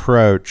to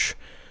approach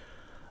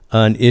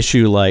an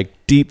issue like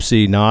deep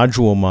sea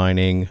nodule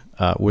mining,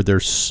 where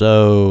there's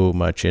so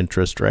much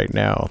interest right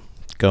now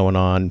going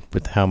on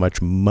with how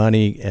much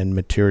money and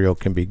material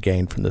can be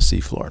gained from the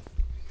seafloor?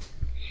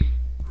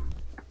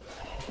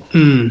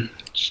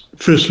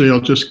 Firstly,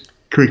 I'll just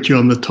correct you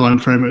on the time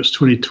frame. It was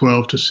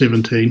 2012 to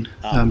 17.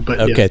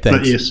 Okay, thanks.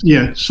 But yes,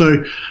 yeah.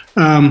 So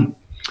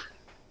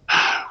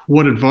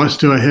what advice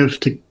do I have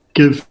to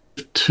give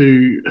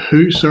to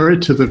who? Sorry,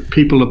 to the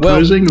people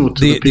opposing, or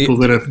to the people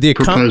that are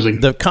proposing?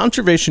 The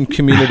conservation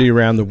community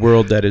around the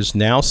world that is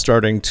now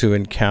starting to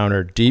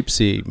encounter deep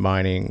sea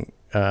mining,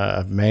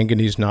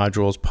 manganese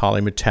nodules,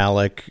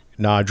 polymetallic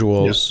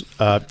nodules,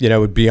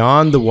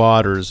 beyond the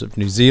waters of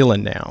New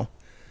Zealand now,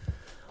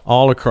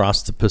 all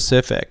across the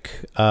Pacific.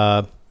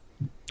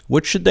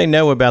 What should they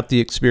know about the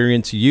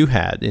experience you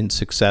had in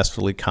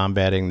successfully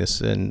combating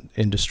this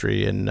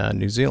industry in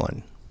New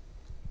Zealand?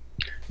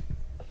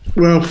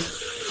 Well,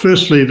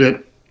 firstly,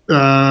 that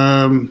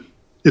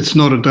it's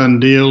not a done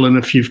deal, and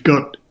if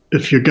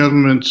your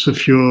governments,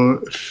 if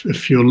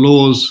your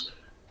laws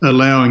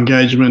allow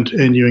engagement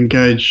and you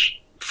engage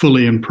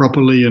fully and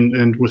properly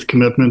and with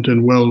commitment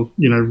and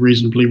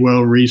reasonably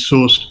well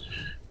resourced,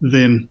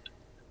 then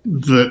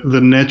the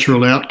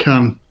natural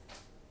outcome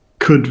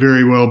should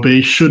very well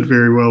be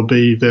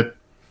that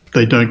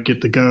they don't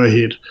get the go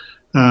ahead.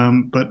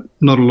 But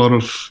not a lot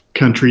of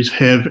countries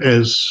have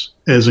as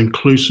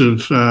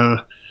inclusive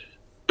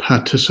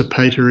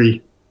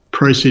participatory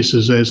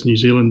processes as New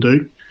Zealand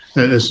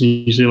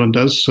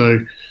does. So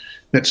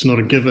that's not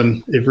a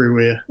given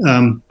everywhere.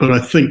 But I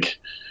think,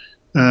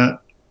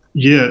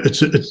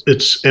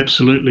 it's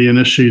absolutely an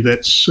issue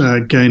that's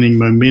gaining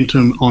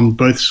momentum on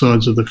both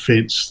sides of the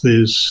fence.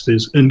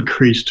 There's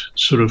increased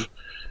sort of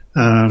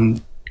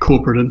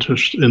corporate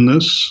interest in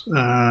this.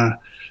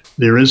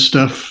 There is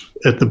stuff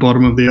at the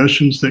bottom of the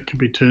oceans that can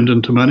be turned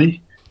into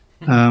money,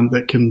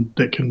 that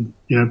can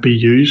be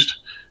used.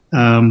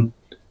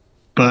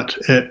 But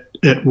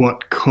at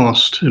what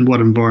cost and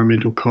what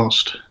environmental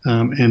cost,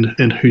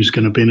 and who's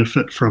going to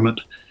benefit from it?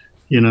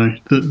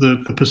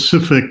 The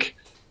Pacific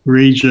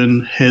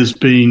region has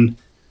been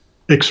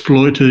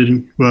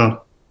exploited.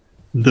 Well,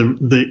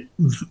 I'll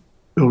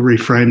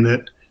reframe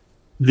that.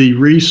 The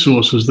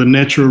resources, the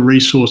natural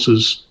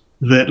resources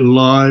that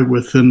lie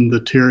within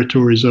the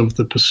territories of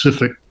the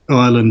Pacific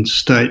Island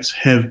states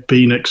have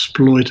been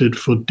exploited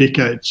for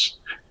decades.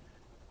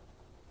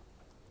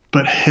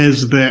 But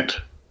has that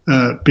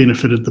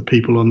benefited the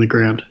people on the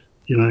ground?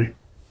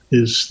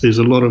 There's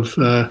a lot of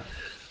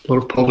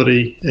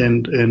poverty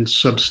and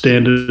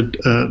substandard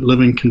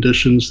living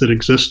conditions that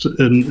exist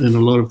in a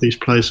lot of these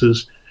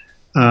places.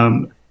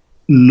 The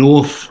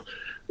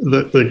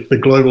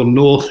global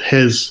north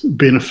has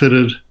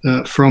benefited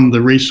from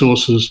the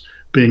resources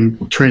being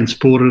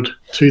transported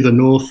to the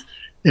north,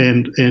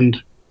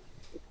 and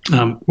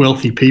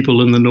wealthy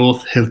people in the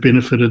north have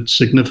benefited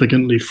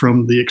significantly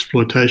from the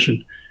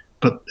exploitation,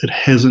 but it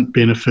hasn't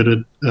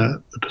benefited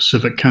the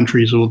Pacific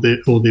countries or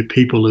their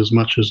people as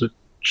much as it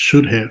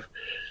should have.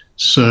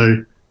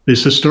 So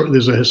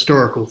there's a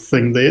historical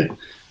thing there.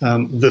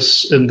 In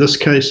this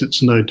case,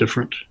 it's no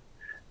different.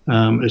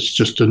 It's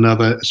just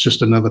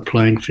another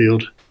playing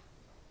field.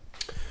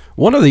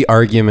 One of the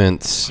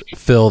arguments,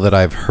 Phil, that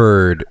I've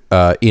heard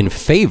in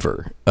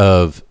favor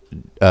of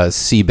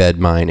seabed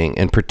mining,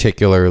 and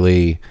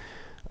particularly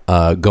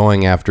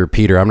going after,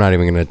 Peter, I'm not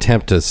even going to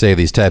attempt to say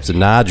these types of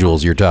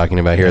nodules you're talking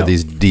about here,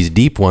 these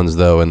deep ones,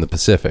 though, in the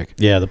Pacific.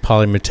 Yeah, the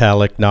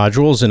polymetallic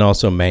nodules and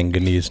also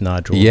manganese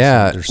nodules.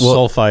 Yeah. There's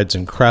sulfides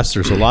and crusts.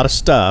 There's a lot of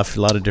stuff,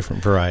 a lot of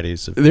different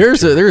varieties.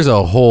 There's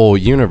a whole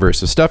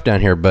universe of stuff down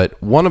here, but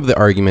one of the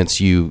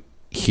arguments you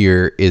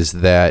hear is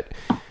that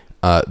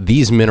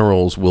these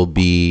minerals will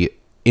be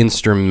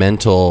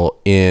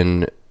instrumental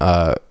in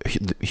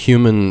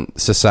human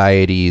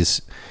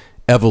society's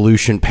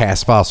evolution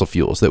past fossil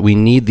fuels, that we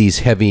need these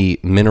heavy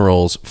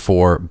minerals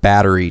for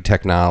battery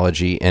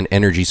technology and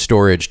energy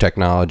storage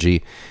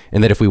technology,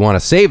 and that if we want to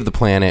save the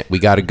planet, we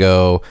got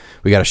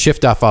to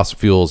shift off fossil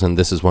fuels, and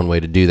this is one way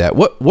to do that.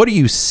 What do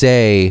you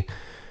say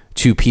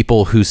to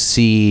people who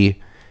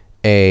see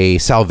a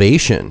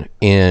salvation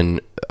in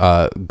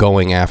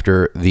going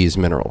after these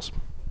minerals?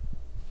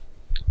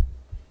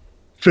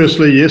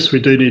 Firstly, yes, we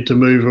do need to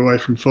move away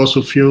from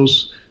fossil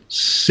fuels.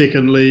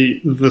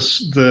 Secondly,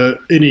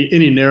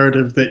 any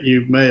narrative that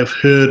you may have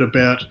heard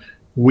about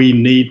we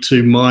need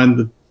to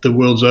mine the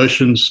world's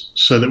oceans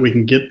so that we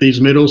can get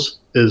these metals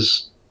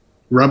is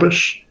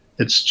rubbish.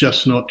 It's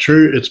just not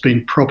true. It's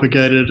been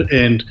propagated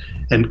and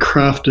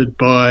crafted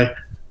by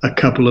a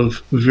couple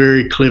of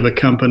very clever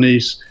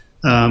companies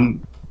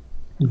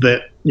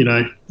that, you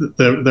know,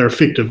 they're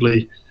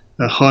effectively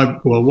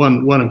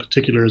one in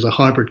particular is a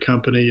hybrid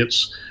company.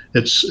 Its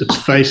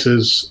face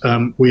is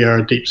we are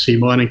a deep sea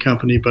mining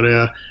company, but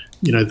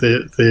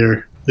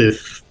their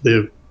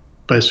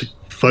basic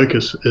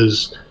focus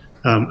is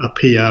a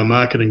PR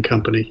marketing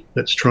company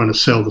that's trying to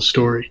sell the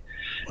story.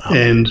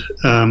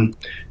 Wow.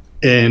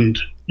 And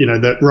you know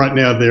that right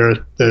now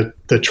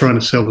they're trying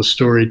to sell the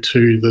story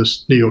to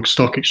this New York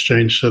Stock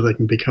Exchange so they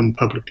can become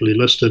publicly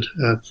listed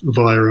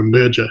via a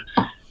merger.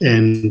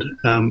 And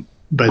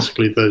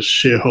basically those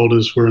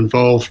shareholders were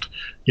involved,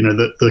 you know,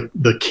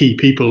 the key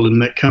people in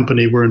that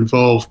company were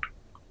involved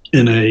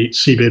in a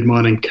seabed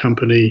mining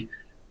company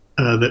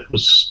that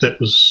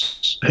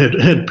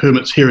had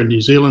permits here in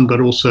New Zealand,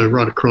 but also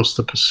right across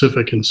the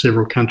Pacific in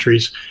several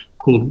countries,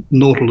 called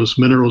Nautilus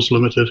Minerals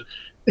Limited,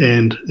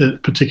 and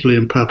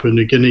particularly in Papua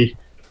New Guinea,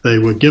 they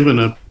were given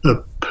a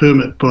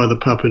permit by the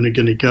Papua New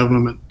Guinea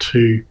government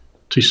to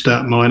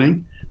start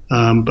mining.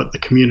 But the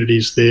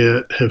communities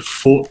there have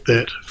fought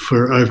that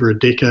for over a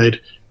decade,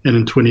 and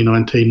in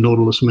 2019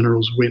 Nautilus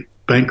Minerals went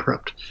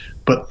bankrupt.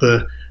 But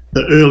the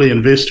early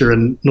investor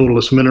in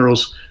Nautilus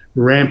Minerals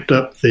ramped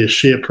up their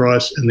share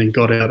price and then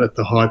got out at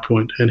the high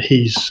point, and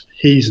he's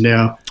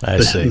now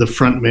the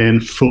front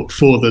man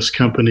for this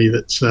company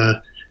that's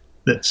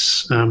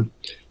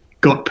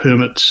got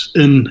permits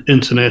in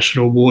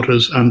international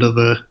waters under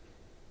the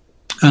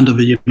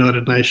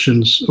United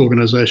Nations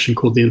organization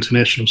called the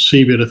International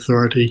Seabed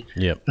Authority.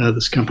 Yep.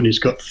 This company's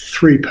got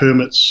 3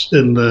 permits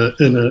in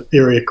an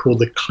area called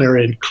the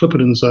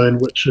Clarion-Clipperton Zone,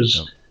 which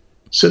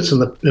sits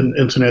in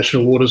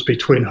international waters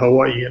between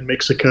Hawaii and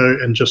Mexico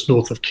and just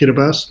north of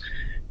Kiribati.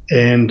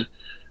 And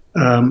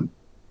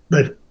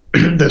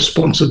they're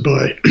sponsored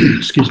by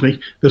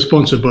they're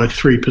sponsored by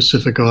 3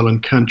 Pacific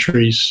Island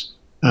countries,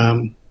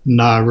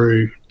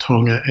 Nauru,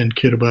 Tonga, and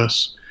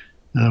Kiribati,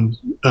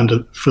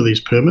 for these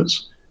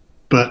permits.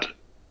 But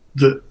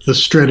the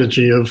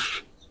strategy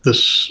of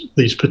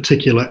these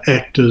particular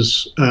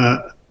actors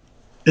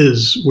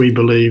is, we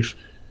believe,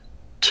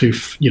 to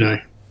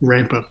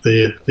ramp up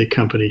their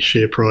company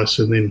share price,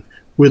 and then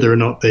whether or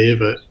not they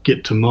ever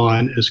get to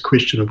mine is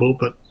questionable.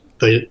 But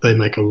they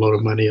make a lot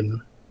of money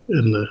in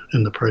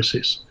the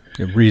process.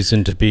 A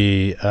reason to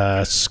be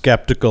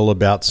skeptical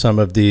about some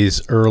of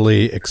these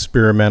early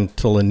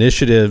experimental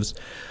initiatives.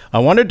 I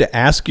wanted to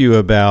ask you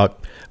about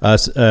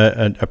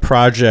a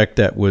project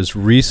that was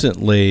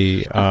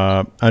recently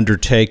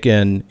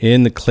undertaken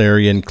in the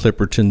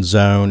Clarion-Clipperton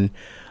Zone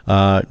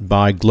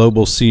by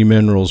Global Sea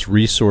Minerals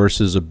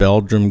Resources, a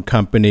Belgium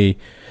company,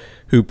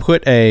 who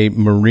put a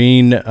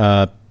marine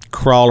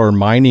crawler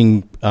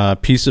mining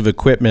piece of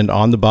equipment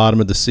on the bottom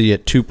of the sea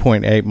at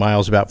 2.8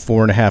 miles, about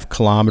 4.5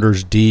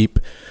 kilometers deep,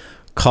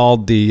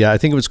 called I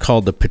think it was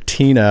called the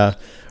Patina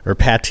or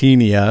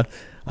Patinia.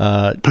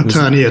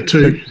 Patania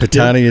 2.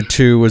 Patania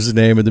 2 was the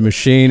name of the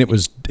machine.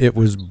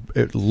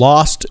 It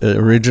lost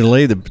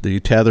originally. The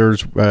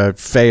tethers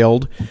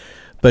failed,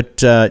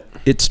 but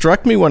it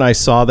struck me when I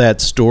saw that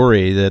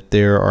story that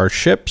there are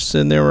ships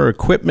and there are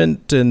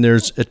equipment and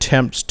there's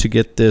attempts to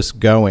get this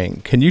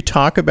going. Can you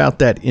talk about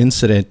that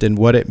incident and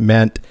what it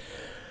meant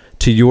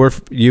to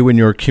you and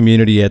your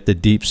community at the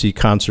Deep Sea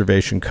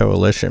Conservation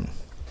Coalition?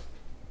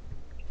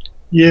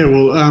 Yeah,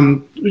 well,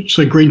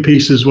 so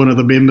Greenpeace is one of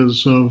the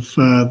members of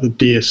the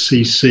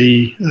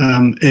DSCC,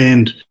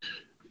 and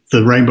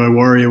the Rainbow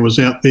Warrior was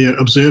out there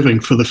observing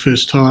for the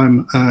first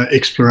time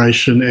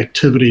exploration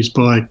activities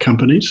by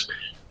companies.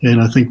 And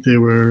I think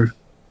there were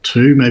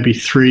 2, maybe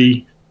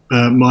 3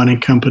 mining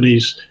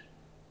companies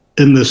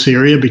in this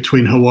area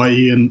between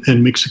Hawaii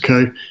and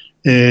Mexico.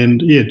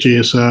 And yeah,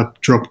 GSR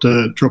dropped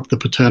the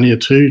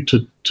Pitania 2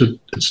 to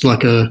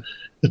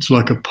it's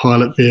like a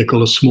pilot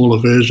vehicle, a smaller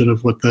version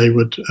of what they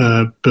would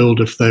build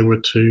if they were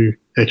to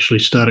actually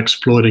start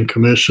exploiting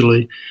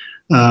commercially.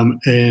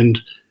 And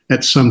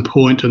at some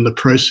point in the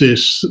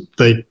process,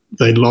 they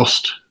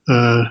lost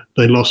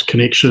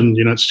connection.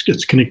 You know,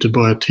 it's connected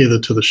by a tether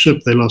to the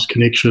ship. They lost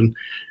connection,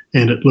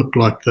 and it looked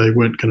like they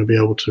weren't going to be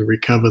able to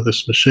recover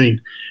this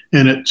machine.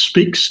 And it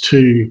speaks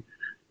to,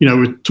 you know,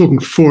 we're talking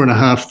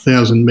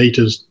 4,500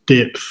 meters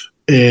depth,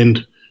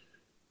 and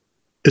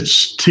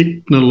it's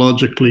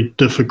technologically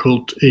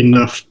difficult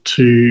enough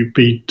to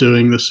be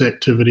doing this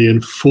activity in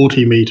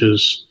 40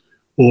 meters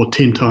or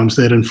 10 times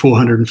that in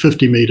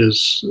 450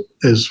 meters,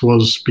 as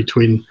was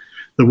between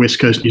the West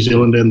Coast New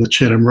Zealand and the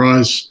Chatham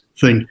Rise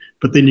thing.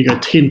 But then you go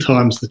 10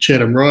 times the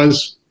Chatham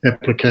Rise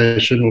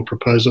application or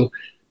proposal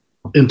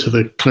into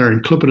the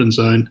Clarion-Clipperton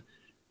zone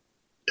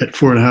at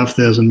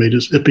 4,500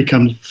 meters. It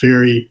becomes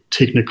very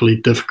technically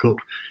difficult.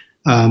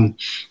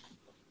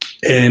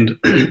 And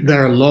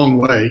they're a long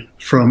way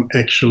from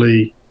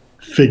actually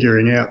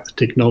figuring out the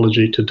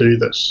technology to do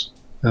this.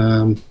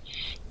 And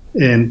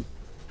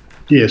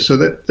yeah, so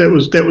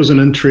that was an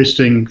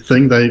interesting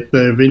thing. They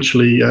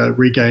eventually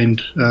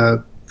regained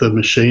the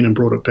machine and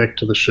brought it back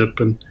to the ship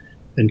and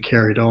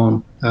carried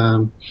on.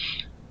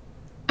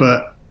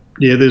 But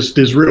yeah,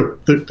 there's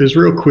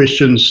real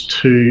questions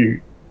to.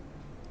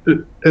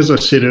 As I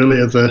said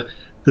earlier, the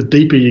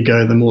deeper you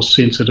go, the more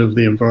sensitive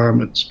the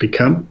environments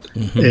become,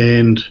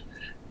 and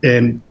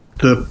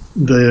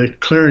the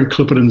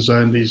Clarion-Clipperton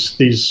zone,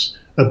 these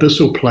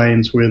abyssal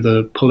plains where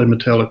the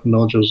polymetallic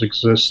nodules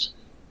exist,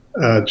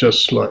 are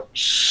just like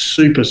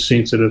super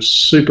sensitive,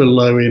 super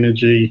low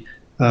energy,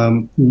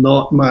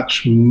 not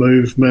much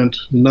movement,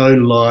 no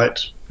light,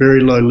 very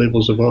low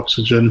levels of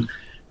oxygen,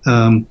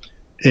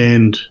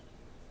 and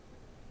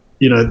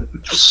you know,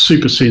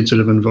 super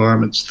sensitive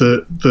environments.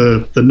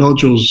 The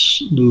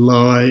nodules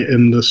lie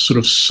in this sort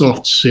of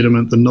soft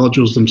sediment. The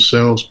nodules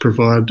themselves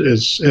provide,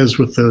 as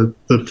with the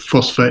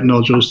phosphate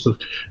nodules,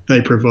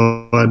 they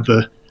provide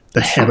the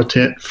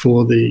habitat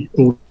for the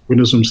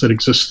organisms that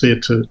exist there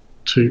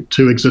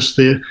to exist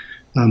there.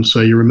 So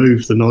you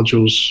remove the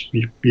nodules,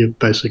 you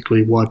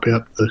basically wipe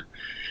out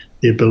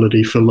the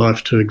ability for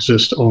life to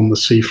exist on the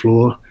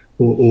seafloor,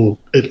 or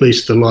at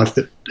least the life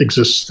that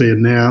exists there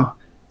now,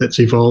 that's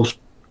evolved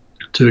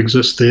to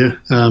exist there.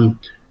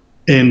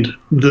 And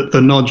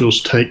the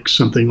nodules take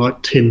something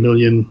like 10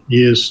 million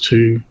years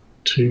to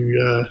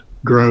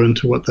grow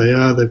into what they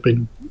are. They've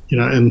been, you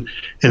know,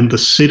 and the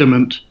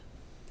sediment,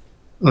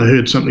 I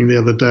heard something the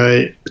other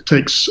day, it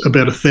takes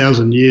about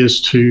 1,000 years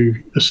to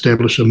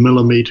establish a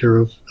millimeter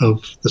of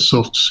the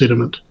soft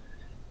sediment.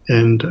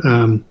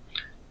 And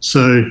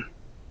so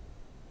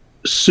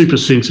super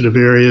sensitive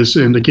areas,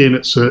 and again,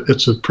 it's a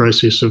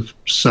process of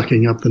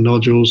sucking up the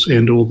nodules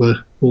and all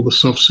the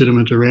soft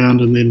sediment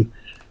around, and then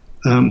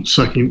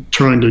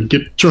trying to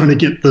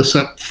get this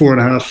up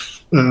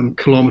 4.5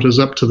 kilometers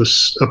up to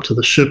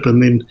the ship,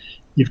 and then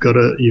you've got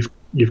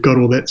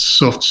all that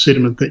soft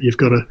sediment that you've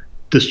got to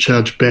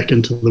discharge back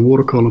into the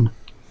water column.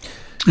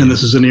 And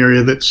this is an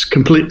area that's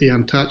completely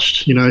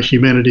untouched. You know,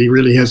 humanity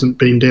really hasn't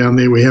been down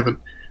there. We haven't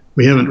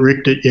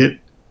wrecked it yet,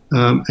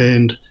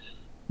 and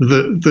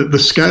the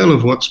scale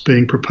of what's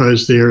being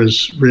proposed there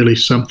is really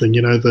something.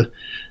 You know, the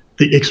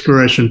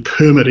exploration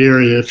permit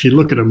area, if you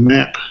look at a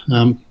map,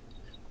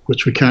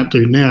 which we can't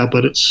do now,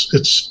 but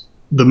it's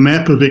the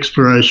map of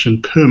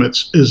exploration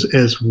permits is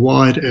as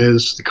wide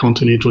as the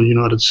continental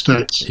United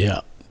States.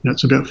 Yeah. You know,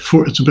 it's about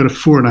a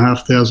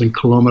 4,500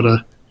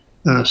 kilometer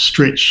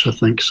stretch, I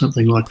think,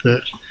 something like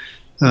that.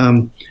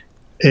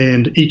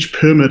 And each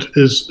permit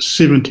is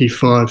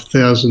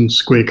 75,000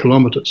 square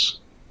kilometers.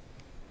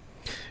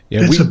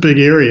 Yeah, it's a big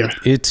area.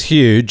 It's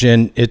huge,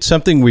 and it's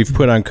something we've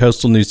put on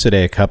Coastal News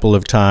Today a couple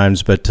of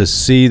times, but to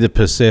see the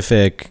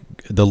Pacific,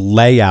 the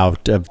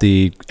layout of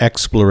the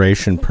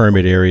exploration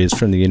permit areas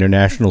from the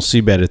International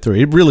Seabed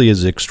Authority, it really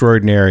is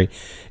extraordinary.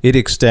 It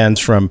extends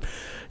from,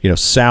 you know,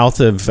 south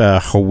of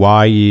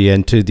Hawaii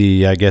and to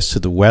the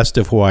west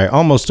of Hawaii,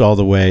 almost all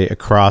the way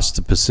across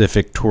the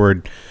Pacific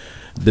toward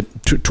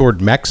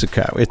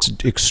Mexico. It's an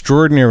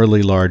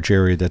extraordinarily large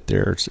area that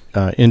there's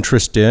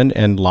interest in,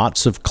 and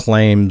lots of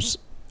claims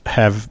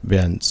have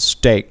been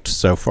staked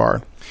so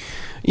far.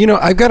 You know,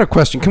 I've got a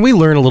question. Can we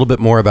learn a little bit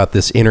more about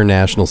this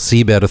International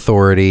Seabed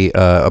Authority,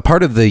 a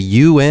part of the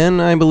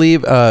UN, I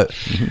believe?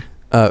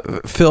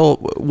 Phil,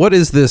 what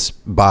is this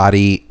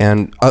body?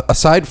 And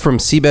aside from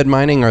seabed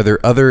mining, are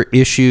there other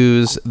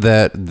issues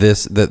that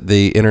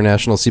the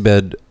International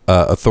Seabed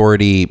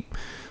Authority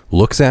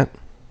looks at?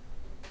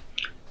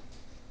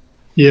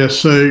 Yeah,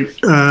 so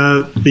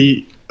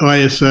the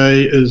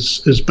ISA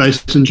is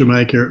based in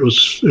Jamaica. It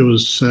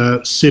was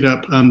set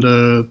up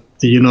under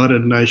the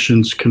United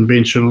Nations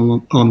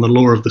Convention on the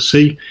Law of the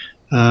Sea.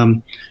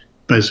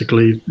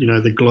 Basically,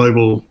 the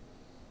global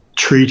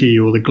treaty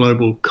or the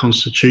global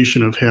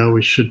constitution of how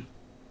we should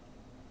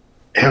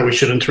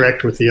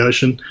interact with the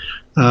ocean.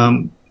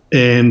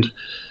 And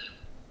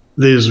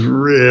there's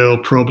real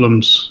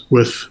problems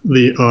with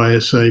the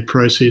ISA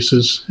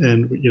processes,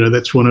 and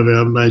that's one of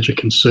our major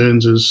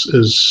concerns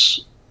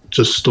is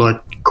just like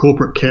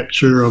corporate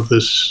capture of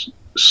this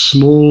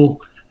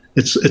small.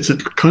 It's a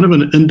kind of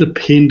an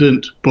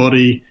independent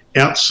body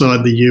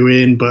outside the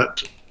UN,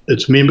 but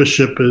its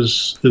membership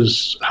is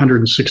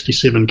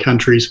 167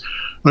 countries.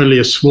 Only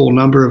a small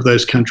number of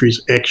those countries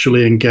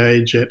actually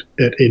engage at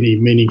any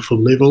meaningful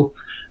level,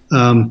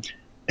 and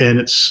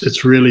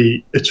it's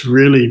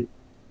really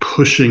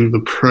pushing the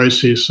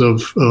process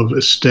of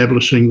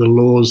establishing the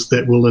laws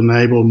that will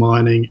enable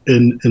mining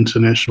in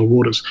international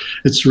waters.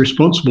 It's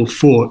responsible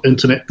for the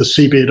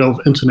seabed of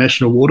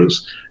international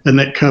waters, and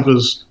that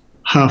covers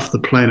half the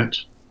planet.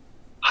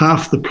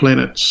 Half the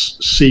planet's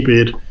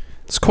seabed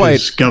is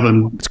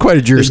governed. It's quite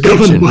a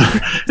jurisdiction.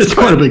 It's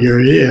quite a big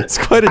area. Yeah. It's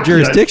quite a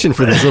jurisdiction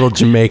for this little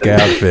Jamaica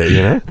outfit,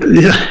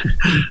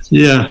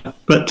 Yeah.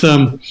 But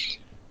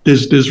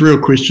there's real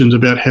questions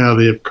about how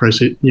they're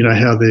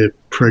how they're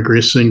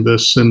progressing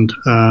this, and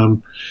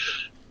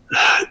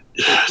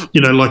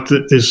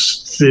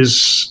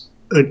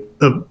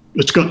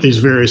it's got these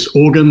various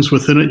organs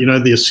within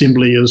it. The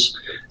assembly is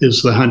the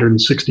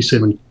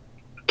 167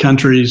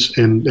 countries,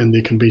 and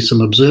there can be some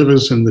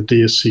observers, and the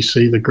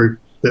DSCC, the group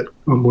that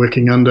I'm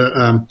working under,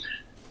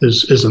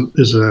 is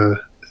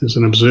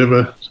an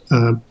observer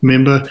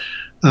member,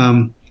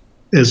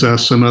 as are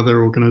some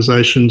other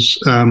organisations.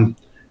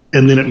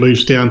 And then it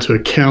moves down to a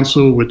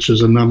council, which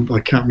is I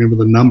can't remember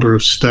the number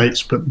of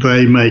states, but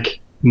they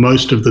make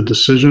most of the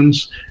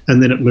decisions.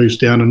 And then it moves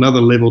down another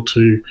level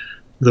to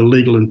the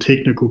Legal and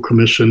Technical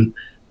Commission,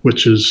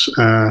 which is,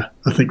 I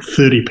think,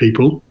 30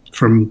 people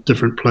from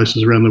different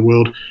places around the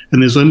world.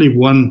 And there's only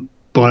one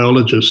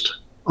biologist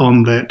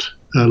on that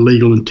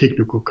Legal and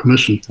Technical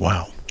Commission.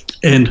 Wow.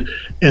 And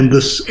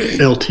this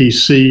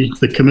LTC,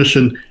 the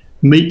commission,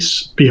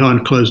 meets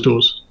behind closed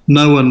doors.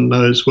 No one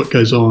knows what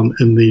goes on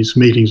in these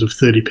meetings of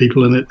 30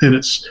 people, and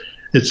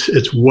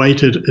it's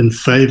weighted in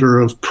favour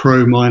of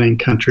pro-mining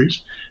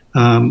countries.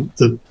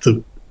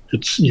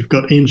 You've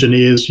got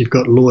engineers, you've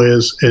got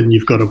lawyers, and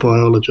you've got a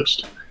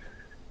biologist.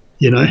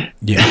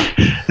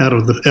 Out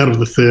of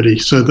the 30.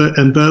 So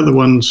they're the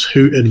ones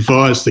who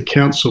advise the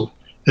council,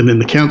 and then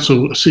the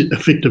council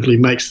effectively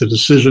makes the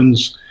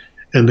decisions,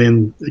 and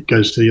then it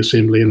goes to the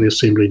assembly, and the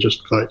assembly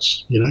just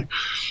votes.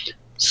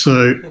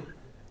 So.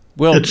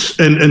 Well,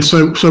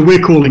 so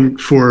we're calling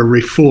for a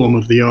reform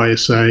of the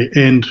ISA,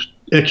 and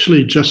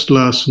actually just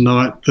last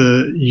night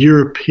the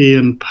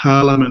European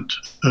Parliament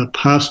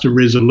passed a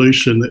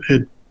resolution that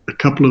had a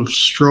couple of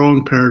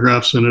strong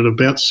paragraphs in it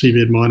about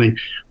seabed mining.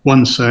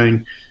 One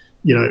saying,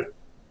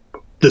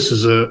 this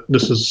is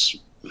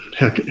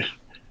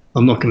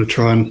I'm not going to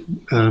try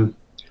and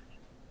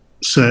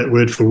say it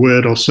word for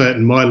word. I'll say it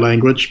in my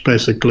language.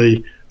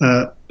 Basically,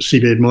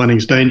 seabed mining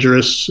is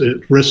dangerous.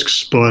 It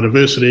risks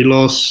biodiversity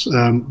loss.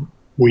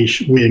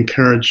 We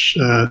encourage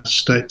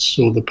states,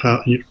 or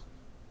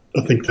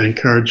I think they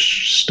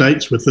encourage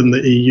states within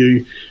the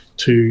EU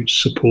to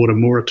support a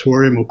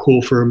moratorium or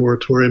call for a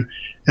moratorium.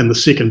 And the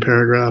second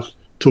paragraph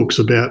talks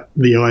about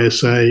the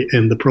ISA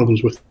and the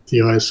problems with the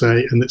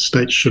ISA, and that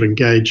states should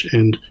engage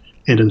and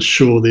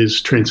ensure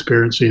there's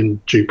transparency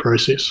and due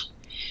process.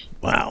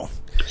 Wow.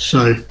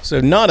 So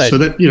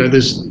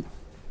there's.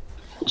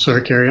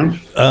 Sorry, carry on.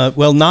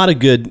 Well, not a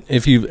good.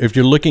 If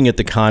you're looking at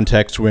the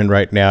context we're in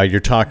right now, you're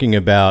talking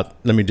about.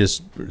 Let me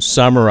just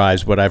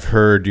summarize what I've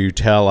heard you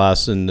tell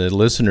us and the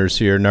listeners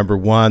here. Number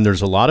one,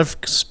 there's a lot of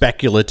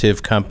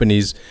speculative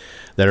companies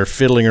that are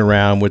fiddling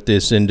around with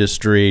this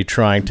industry,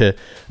 trying to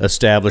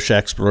establish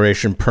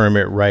exploration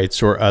permit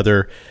rights or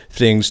other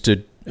things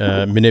to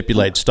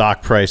manipulate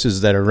stock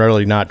prices that are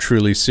really not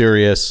truly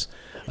serious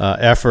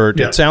effort.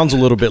 Yeah. It sounds a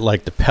little bit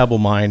like the Pebble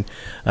Mine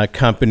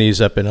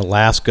companies up in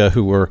Alaska,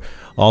 who were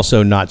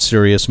also not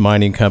serious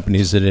mining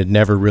companies that had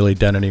never really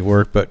done any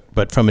work.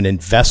 But from an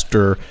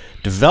investor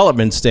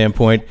development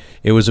standpoint,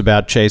 it was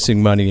about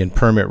chasing money and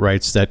permit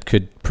rights that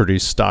could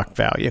produce stock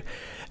value.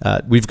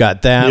 We've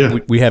got that. Yeah.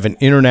 We have an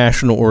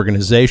international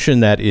organization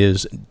that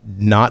is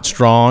not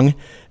strong,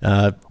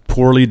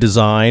 poorly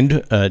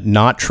designed,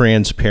 not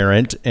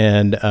transparent,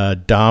 and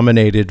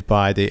dominated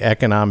by the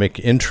economic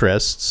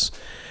interests.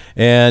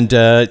 And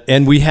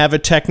we have a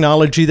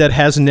technology that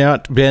has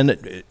not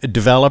been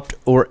developed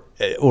or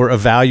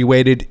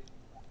evaluated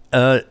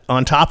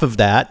on top of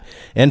that.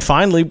 And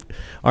finally,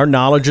 our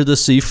knowledge of the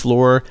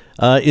seafloor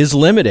is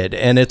limited,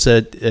 and it's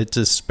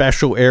a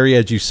special area,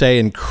 as you say,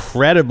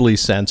 incredibly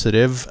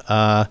sensitive.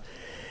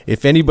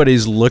 If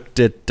anybody's looked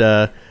at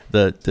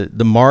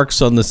the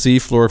marks on the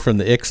seafloor from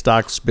the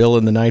Ixtoc spill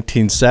in the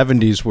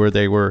 1970s, where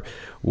they were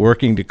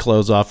working to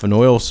close off an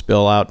oil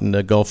spill out in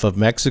the Gulf of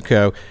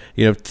Mexico.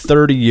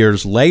 30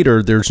 years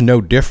later, there's no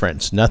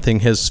difference. Nothing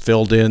has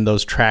filled in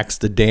those tracks.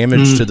 The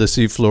damage to the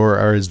seafloor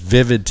are as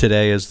vivid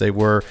today as they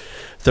were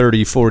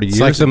 30, 40 years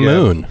ago. It's like the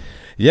moon.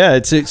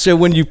 Yeah, so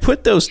when you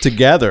put those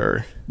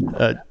together,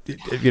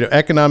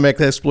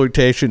 economic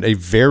exploitation, a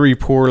very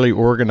poorly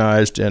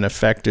organized and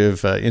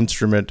effective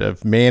instrument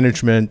of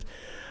management,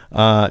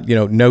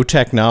 no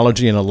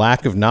technology and a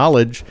lack of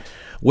knowledge.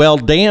 Well,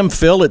 damn,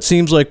 Phil, it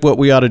seems like what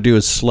we ought to do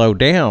is slow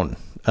down.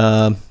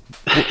 Good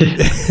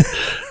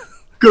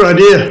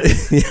idea.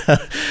 Yeah.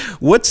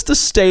 What's the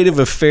state of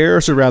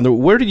affairs around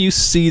where do you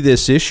see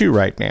this issue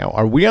right now?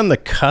 Are we on the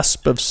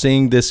cusp of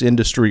seeing this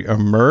industry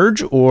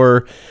emerge,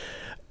 or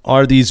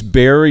are these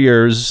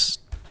barriers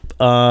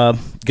going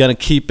to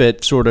keep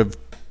it sort of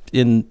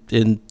in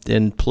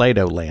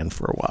Plato land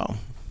for a while?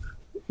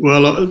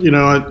 Well,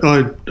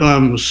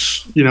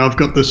 I've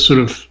got this sort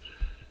of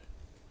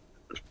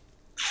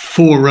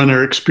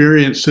forerunner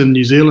experience in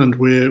New Zealand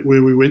where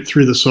we went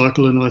through the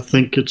cycle, and I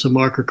think it's a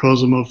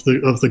microcosm of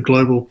the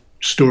global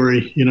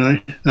story.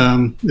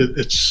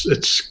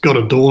 It's got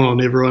to dawn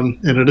on everyone,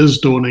 and it is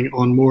dawning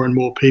on more and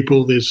more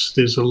people.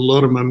 There's a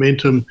lot of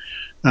momentum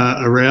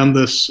around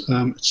this.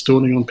 It's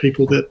dawning on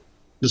people that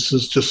this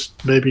is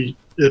just maybe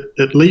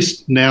at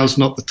least now's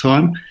not the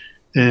time,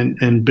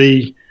 and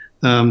B,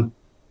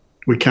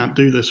 we can't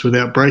do this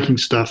without breaking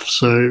stuff,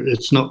 so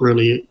it's not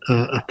really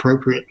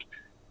appropriate.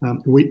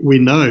 We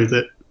know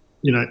that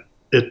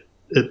it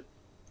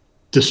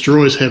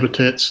destroys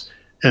habitats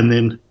and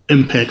then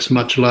impacts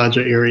much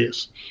larger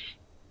areas.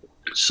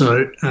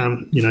 So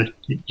you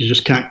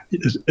just can't.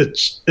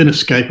 It's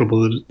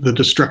inescapable. The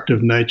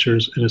destructive nature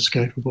is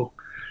inescapable.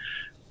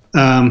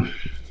 The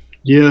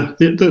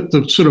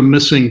sort of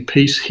missing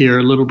piece here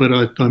a little bit.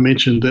 I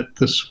mentioned that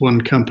this one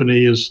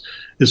company is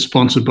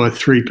sponsored by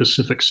 3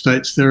 Pacific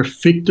states. They're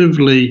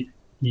effectively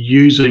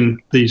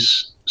using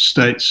these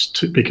states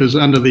because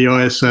under the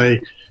ISA,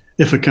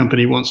 if a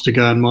company wants to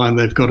go and mine,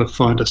 they've got to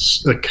find a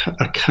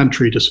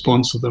country to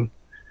sponsor them,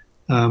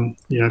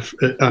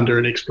 under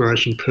an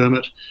exploration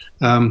permit.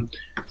 And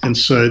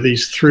so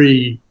these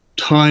 3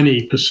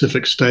 tiny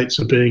Pacific states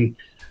are being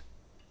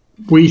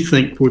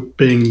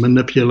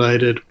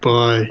manipulated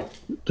by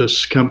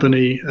this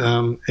company,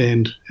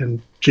 and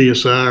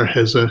GSR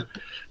has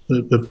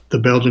the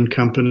Belgian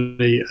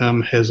company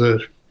has a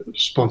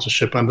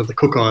sponsorship under the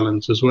Cook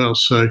Islands as well.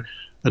 So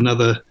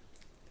another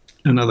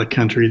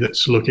country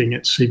that's looking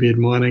at seabed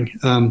mining.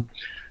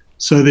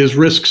 So there's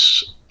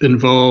risks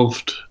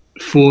involved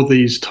for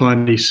these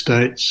tiny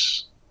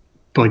states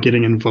by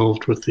getting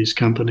involved with these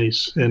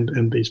companies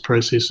and these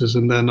processes,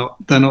 and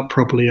they're not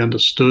properly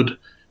understood.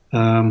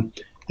 And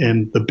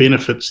the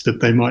benefits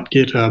that they might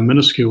get are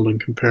minuscule in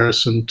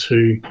comparison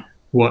to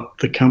what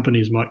the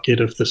companies might get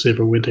if this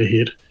ever went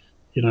ahead,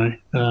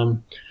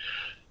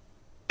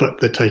 but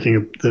they're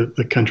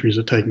the countries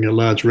are taking a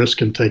large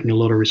risk and taking a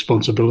lot of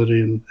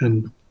responsibility,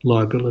 and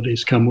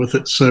liabilities come with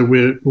it. So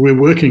we're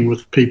working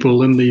with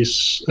people in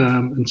these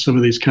in some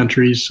of these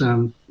countries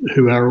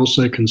who are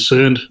also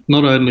concerned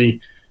not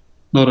only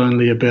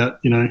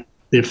about the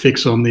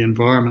effects on the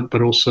environment,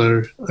 but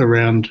also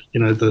around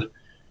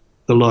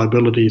the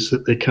liabilities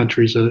that their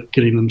countries are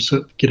getting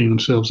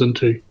themselves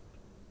into.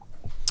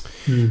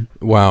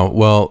 Wow.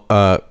 Well,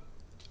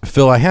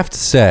 Phil, I have to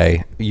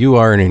say, you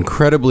are an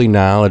incredibly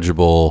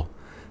knowledgeable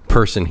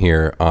person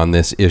here on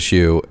this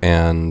issue.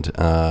 And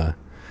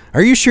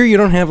are you sure you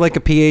don't have like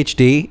a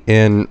PhD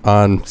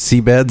on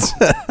seabeds?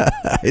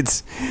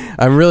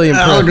 I'm really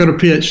impressed. I got a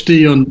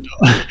PhD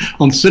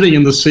on sitting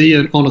in the sea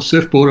and on a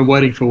surfboard and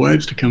waiting for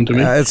waves to come to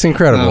me. It's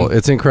incredible.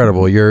 It's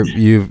incredible.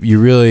 You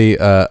really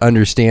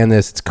understand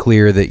this. It's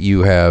clear that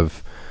you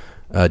have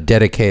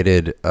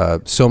dedicated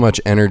so much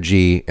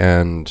energy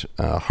and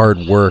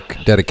hard work,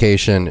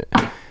 dedication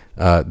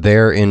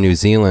there in New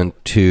Zealand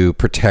to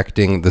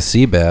protecting the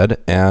seabed,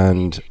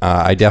 and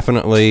I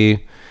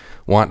definitely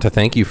want to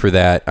thank you for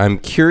that. I'm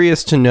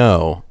curious to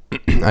know,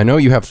 I know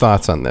you have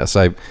thoughts on this.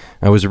 I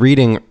was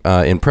reading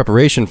in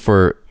preparation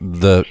for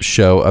the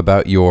show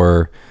about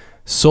your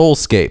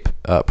Soulscape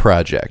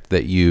project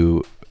that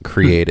you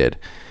created.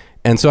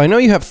 And so I know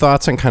you have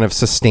thoughts on kind of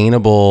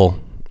sustainable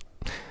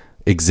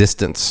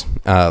existence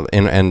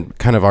and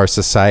kind of our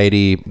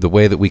society, the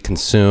way that we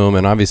consume,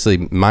 and obviously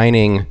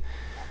mining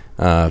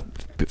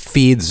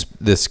feeds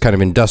this kind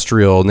of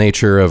industrial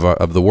nature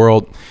of the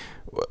world.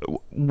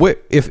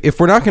 If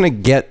we're not going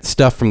to get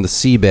stuff from the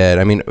seabed,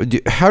 I mean,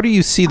 how do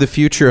you see the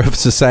future of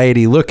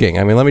society looking?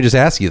 I mean, let me just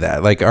ask you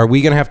that. Like, are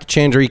we going to have to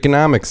change our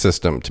economic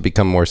system to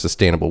become more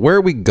sustainable? Where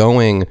are we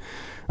going?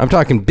 I'm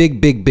talking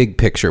big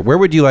picture. Where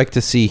would you like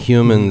to see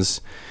humans?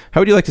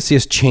 How would you like to see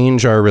us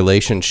change our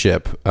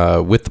relationship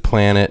with the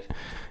planet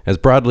as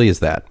broadly as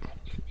that?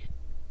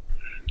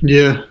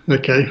 Yeah.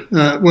 Okay.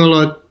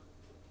 Well,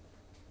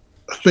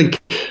 I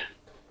think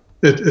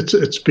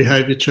it's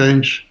behaviour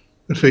change.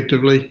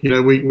 Effectively,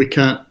 we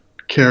can't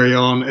carry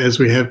on as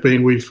we have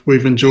been.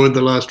 We've enjoyed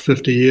the last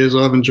 50 years.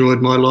 I've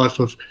enjoyed my life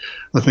of,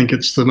 I think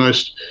it's the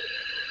most,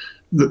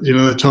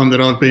 the time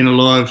that I've been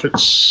alive,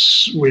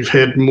 we've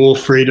had more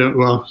freedom.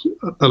 Well,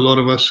 a lot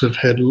of us have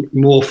had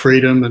more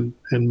freedom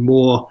and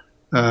more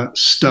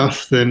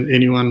stuff than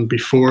anyone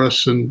before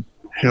us, and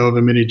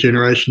however many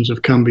generations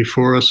have come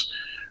before us.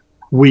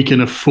 We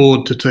can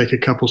afford to take a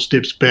couple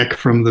steps back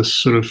from this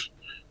sort of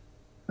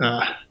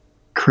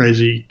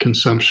crazy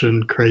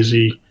consumption,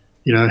 crazy,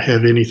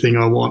 have anything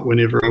I want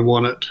whenever I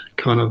want it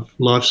kind of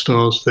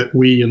lifestyles that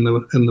we in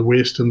the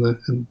West and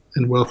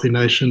in wealthy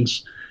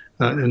nations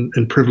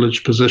in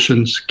privileged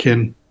positions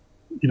can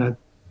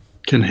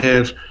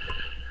have.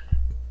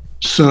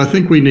 So I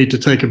think we need to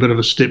take a bit of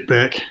a step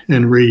back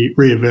and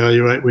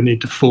reevaluate. We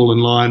need to fall in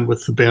line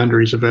with the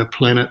boundaries of our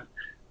planet.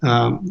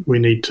 We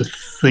need to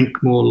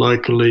think more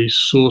locally,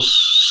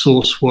 source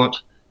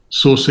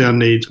our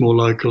needs more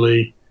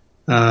locally.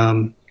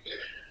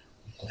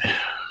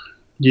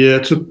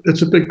 It's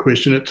a big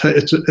question.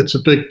 It's a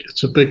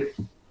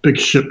big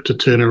ship to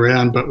turn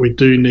around, but we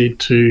do need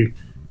to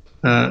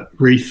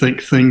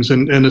rethink things.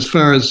 And as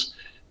far as,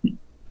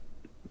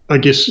 I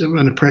guess,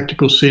 in a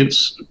practical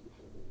sense,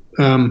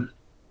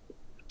 government,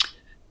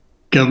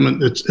 I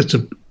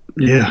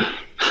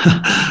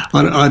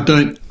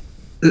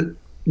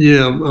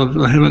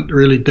haven't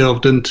really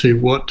delved into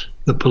what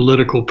the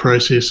political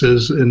process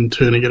is in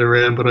turning it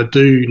around, but I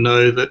do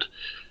know that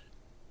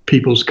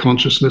people's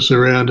consciousness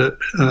around it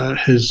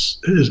is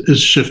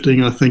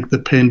shifting. I think the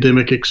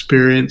pandemic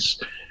experience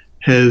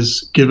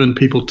has given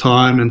people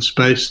time and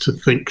space to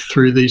think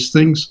through these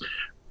things.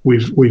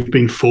 We've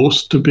been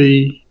forced to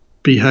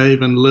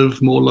behave and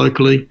live more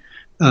locally,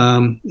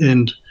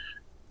 and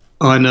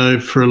I know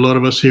for a lot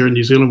of us here in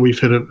New Zealand, we've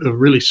had a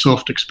really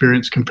soft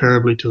experience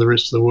comparably to the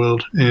rest of the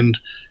world, and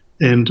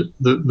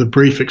the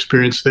brief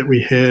experience that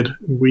we had,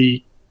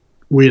 we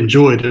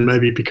enjoyed, and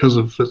maybe because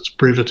of its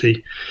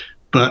brevity,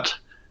 but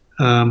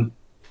I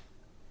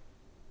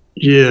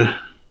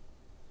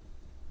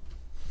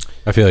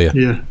feel you.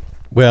 Yeah.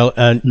 Well,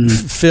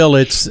 Phil,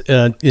 it's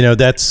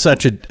that's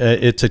such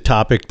it's a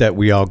topic that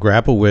we all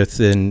grapple with,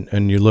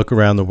 and you look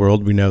around the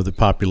world. We know the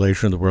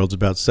population of the world's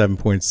about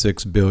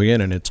 7.6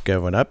 billion, and it's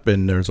going up.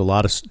 And there's a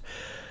lot of,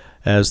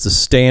 as the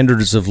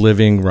standards of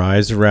living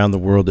rise around the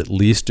world, at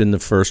least in the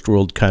first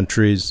world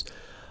countries,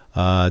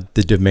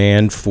 the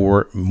demand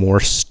for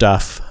more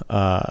stuff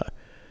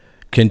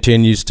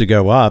continues to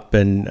go up,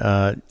 and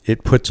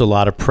it puts a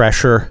lot of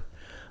pressure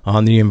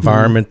on the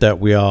environment that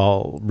we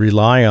all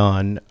rely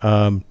on.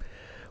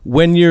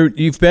 When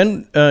you've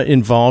been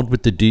involved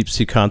with the Deep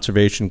Sea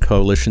Conservation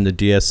Coalition, the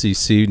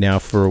DSCC, now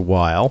for a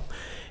while,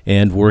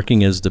 and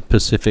working as the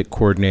Pacific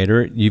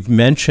coordinator, you've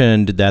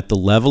mentioned that the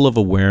level of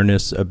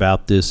awareness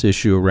about this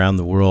issue around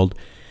the world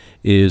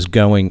is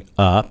going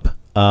up.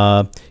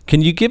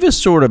 Can you give us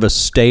sort of a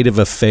state of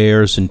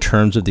affairs in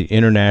terms of the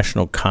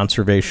international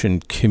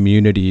conservation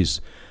community's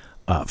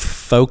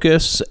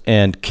focus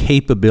and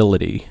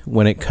capability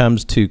when it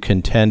comes to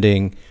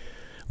contending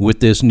with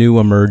this new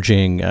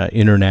emerging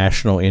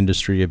international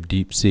industry of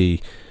deep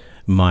sea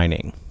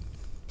mining?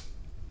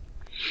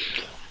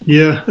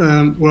 Yeah,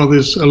 well,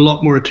 there's a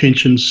lot more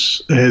attention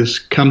has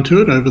come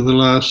to it over the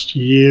last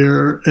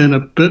year and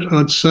a bit,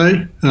 I'd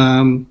say.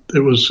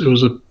 It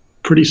was a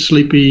pretty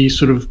sleepy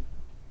sort of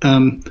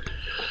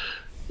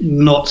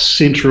not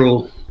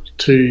central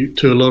to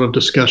a lot of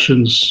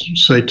discussions,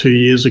 say 2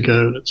 years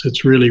ago.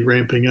 It's really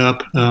ramping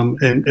up,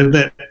 and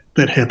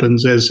that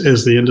happens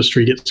as the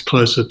industry gets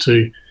closer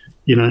to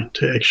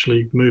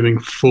actually moving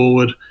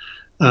forward.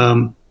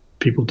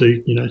 People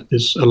do,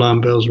 there's alarm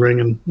bells ring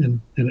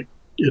and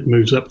it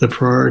moves up the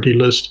priority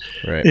list.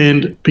 Right.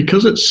 And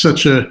because it's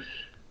such an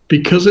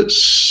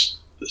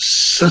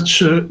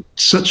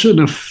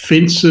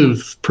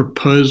offensive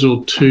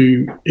proposal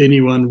to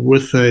anyone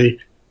with a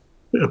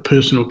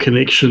personal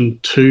connection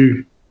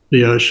to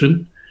the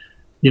ocean,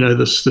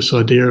 this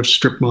idea of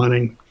strip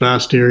mining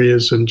vast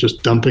areas and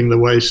just dumping the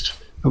waste.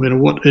 I mean,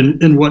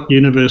 in what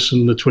universe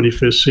in the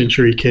 21st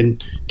century can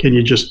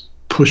you just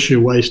push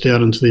your waste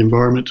out into the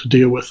environment to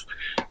deal with?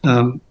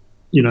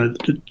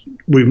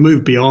 We've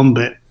moved beyond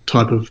that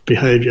type of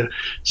behavior.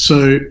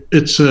 So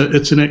it's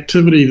an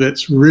activity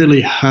that's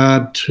really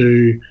hard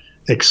to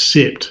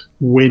accept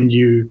when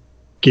you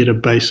get a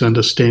base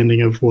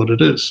understanding of what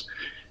it is.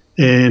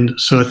 And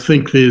so I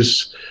think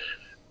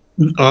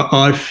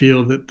I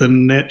feel that the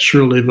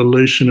natural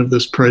evolution of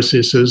this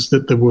process is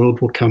that the world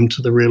will come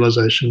to the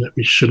realization that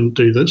we shouldn't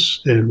do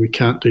this and we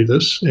can't do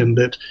this, and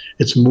that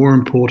it's more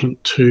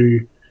important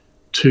to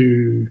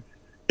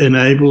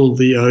enable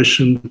the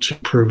ocean to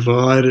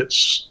provide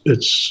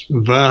its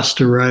vast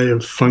array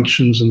of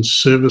functions and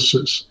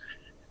services,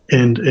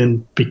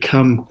 and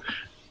become,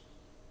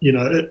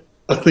 I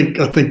think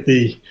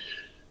the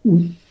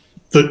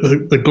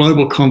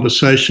global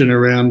conversation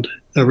around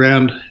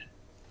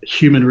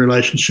human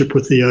relationship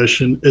with the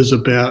ocean is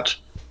about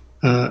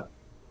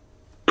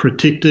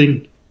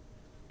protecting,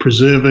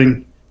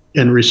 preserving,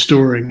 and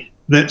restoring.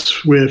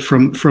 That's where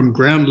from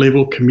ground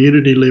level,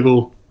 community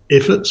level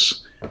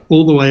efforts,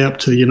 all the way up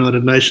to the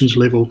United Nations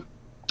level,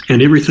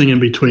 and everything in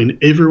between.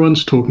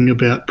 Everyone's talking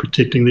about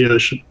protecting the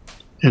ocean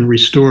and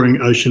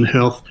restoring ocean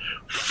health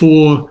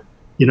for,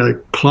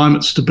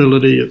 climate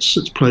stability. It's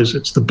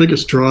the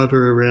biggest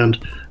driver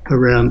around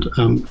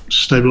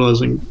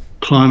stabilizing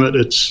climate.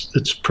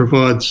 It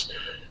provides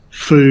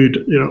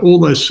food, all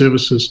those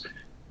services.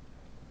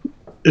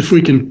 If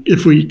we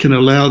can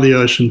allow the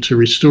ocean to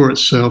restore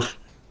itself,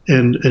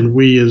 and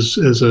we as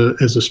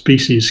a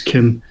species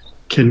can,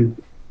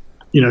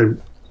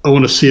 I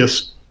want to see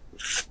us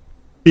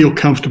feel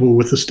comfortable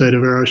with the state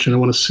of our ocean. I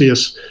want to see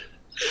us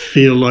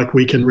feel like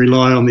we can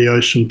rely on the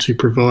ocean to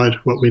provide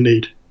what we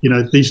need.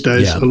 These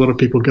days, a lot of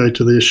people go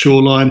to the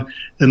shoreline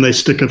and they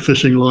stick a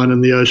fishing line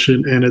in the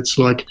ocean, and it's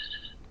like,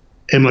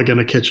 am I going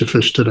to catch a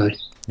fish today?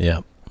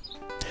 Yeah.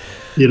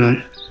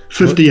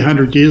 50,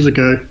 100 years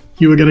ago,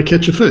 you were going to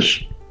catch a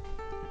fish.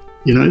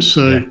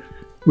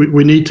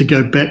 We need to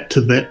go back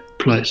to that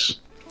place.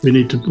 We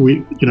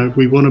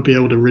want to be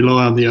able to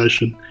rely on the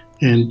ocean,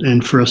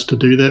 and for us to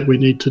do that, we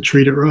need to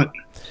treat it right.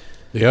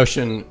 The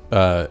ocean,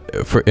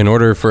 in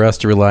order for us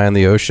to rely on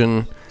the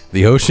ocean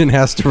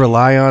has to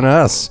rely on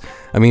us.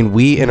 I mean,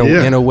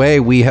 in a way,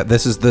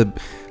 this is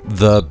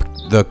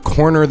the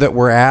corner that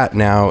we're at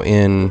now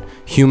in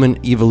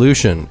human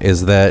evolution,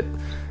 is that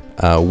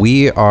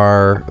we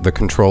are the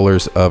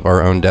controllers of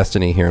our own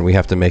destiny here, and we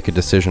have to make a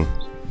decision.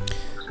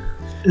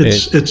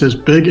 It's as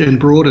big and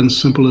broad and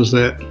simple as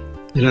that.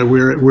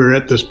 We're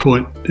at this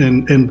point,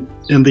 and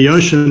the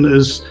ocean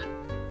is.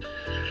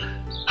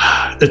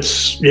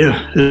 It's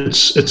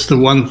the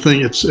one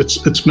thing.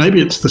 It's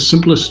maybe it's the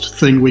simplest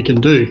thing we can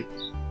do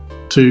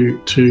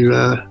to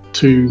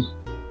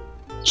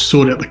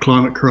sort out the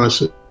climate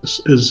crisis,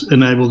 is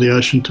enable the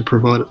ocean to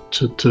provide it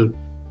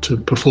to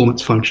perform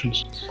its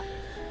functions.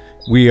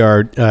 We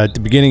are at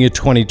the beginning of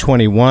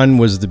 2021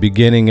 was the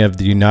beginning of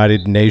the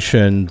United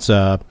Nations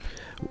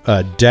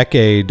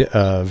decade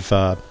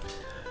of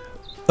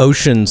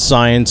ocean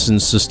science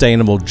and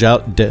sustainable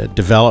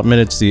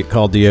development. It's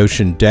called the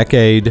Ocean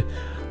Decade.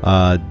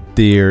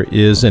 There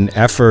is an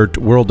effort.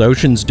 World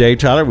Oceans Day,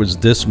 Tyler, was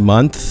this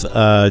month.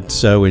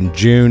 So in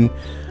June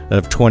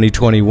of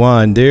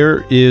 2021,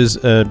 there is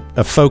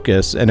a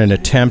focus and an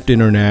attempt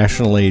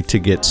internationally to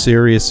get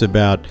serious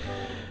about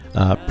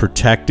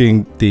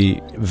protecting the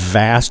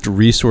vast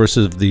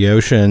resources of the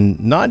ocean,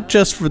 not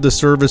just for the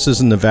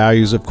services and the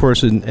values, of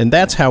course, and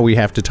that's how we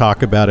have to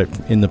talk about it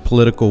in the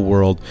political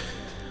world,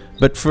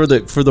 but for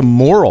the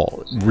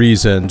moral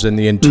reasons and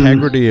the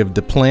integrity of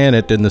the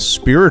planet and the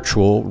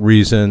spiritual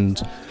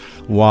reasons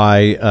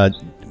why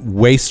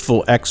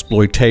wasteful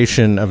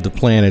exploitation of the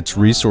planet's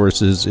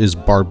resources is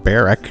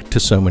barbaric to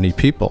so many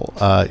people.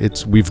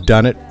 We've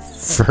done it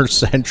for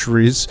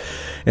centuries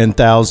and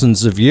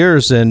thousands of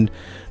years, and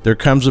there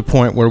comes a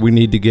point where we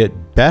need to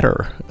get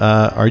better.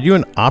 Are you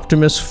an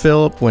optimist,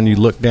 Philip, when you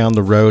look down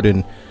the road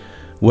and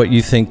what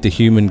you think the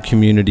human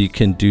community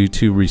can do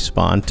to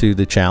respond to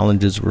the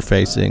challenges we're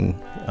facing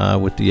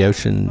with the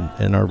ocean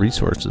and our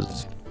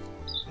resources?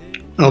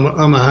 I'm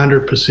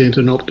 100%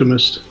 an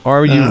optimist.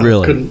 Are you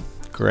really?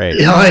 Great.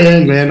 Yeah, I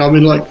am, man. I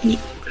mean,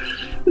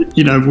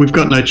 we've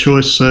got no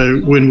choice.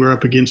 So when we're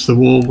up against the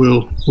wall,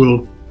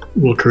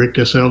 we'll correct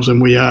ourselves, and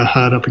we are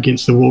hard up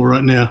against the wall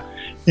right now.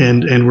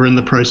 And we're in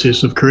the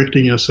process of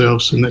correcting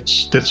ourselves, and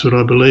that's what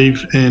I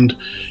believe. And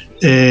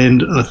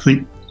I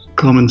think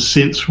common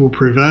sense will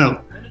prevail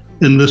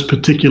in this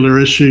particular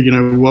issue.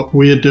 What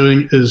we're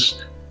doing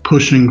is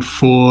pushing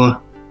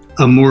for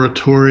a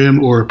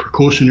moratorium or a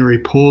precautionary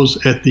pause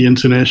at the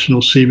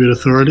International Seabed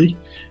Authority,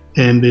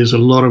 and there's a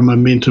lot of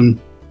momentum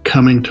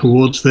coming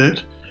towards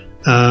that.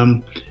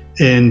 And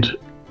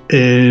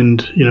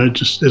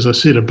just as I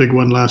said, a big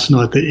one last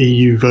night, the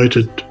EU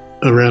voted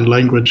around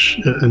language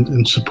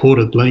and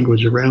supported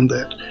language around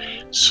that.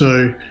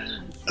 So,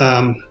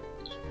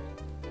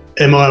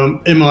 am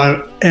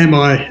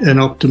I an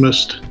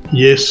optimist?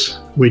 Yes,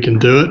 we can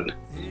do it,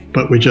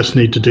 but we just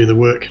need to do the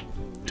work.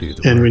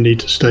 We need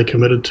to stay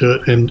committed to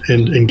it and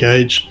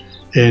engage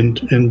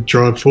and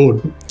drive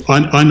forward.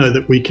 I know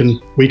that we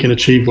can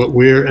achieve what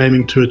we're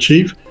aiming to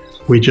achieve.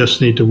 We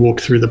just need to walk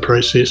through the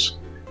process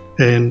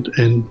and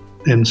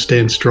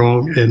stand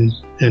strong, and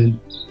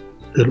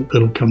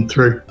it'll come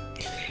through.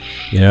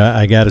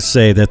 I got to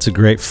say, that's a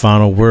great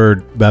final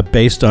word. But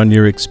based on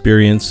your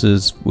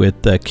experiences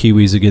with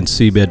Kiwis Against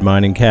Seabed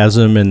Mining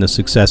Chasm and the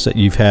success that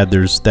you've had,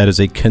 that is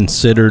a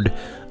considered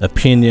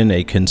opinion,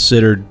 a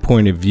considered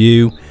point of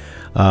view.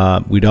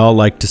 We'd all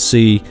like to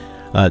see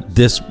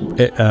this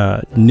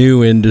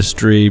new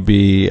industry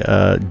be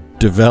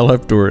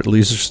developed, or at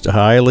least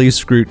highly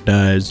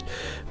scrutinized,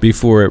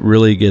 before it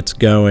really gets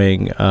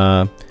going.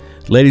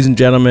 Ladies and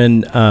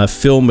gentlemen,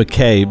 Phil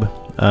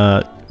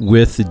McCabe,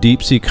 with the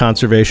Deep Sea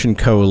Conservation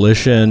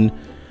Coalition,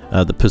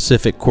 the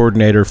Pacific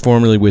Coordinator,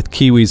 formerly with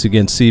Kiwis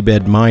Against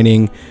Seabed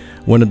Mining,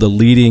 one of the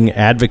leading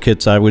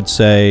advocates, I would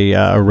say,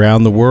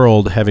 around the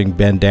world, having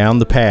been down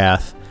the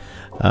path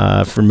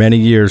for many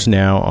years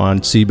now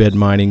on seabed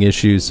mining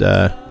issues.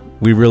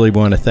 We really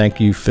want to thank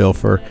you, Phil,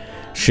 for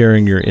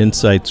sharing your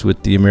insights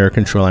with the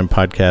American Shoreline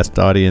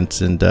Podcast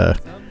audience. And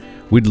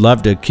we'd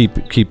love to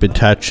keep in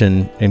touch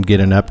and get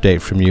an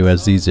update from you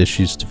as these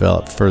issues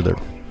develop further.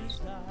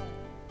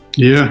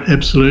 Yeah,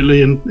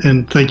 absolutely.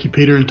 And thank you,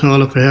 Peter and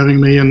Tyler, for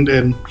having me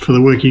and for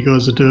the work you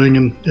guys are doing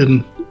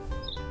and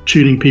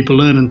tuning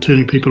people in and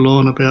turning people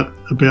on about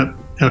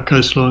our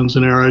coastlines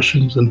and our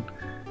oceans. And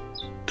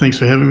thanks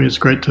for having me. It's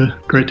great to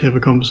have a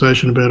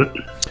conversation about it.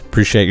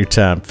 Appreciate your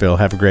time, Phil.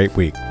 Have a great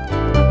week.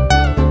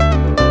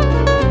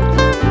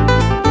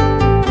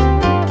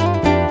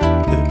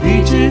 The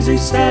beaches they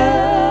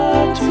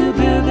start to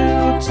build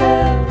their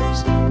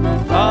hotels.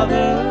 My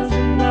father's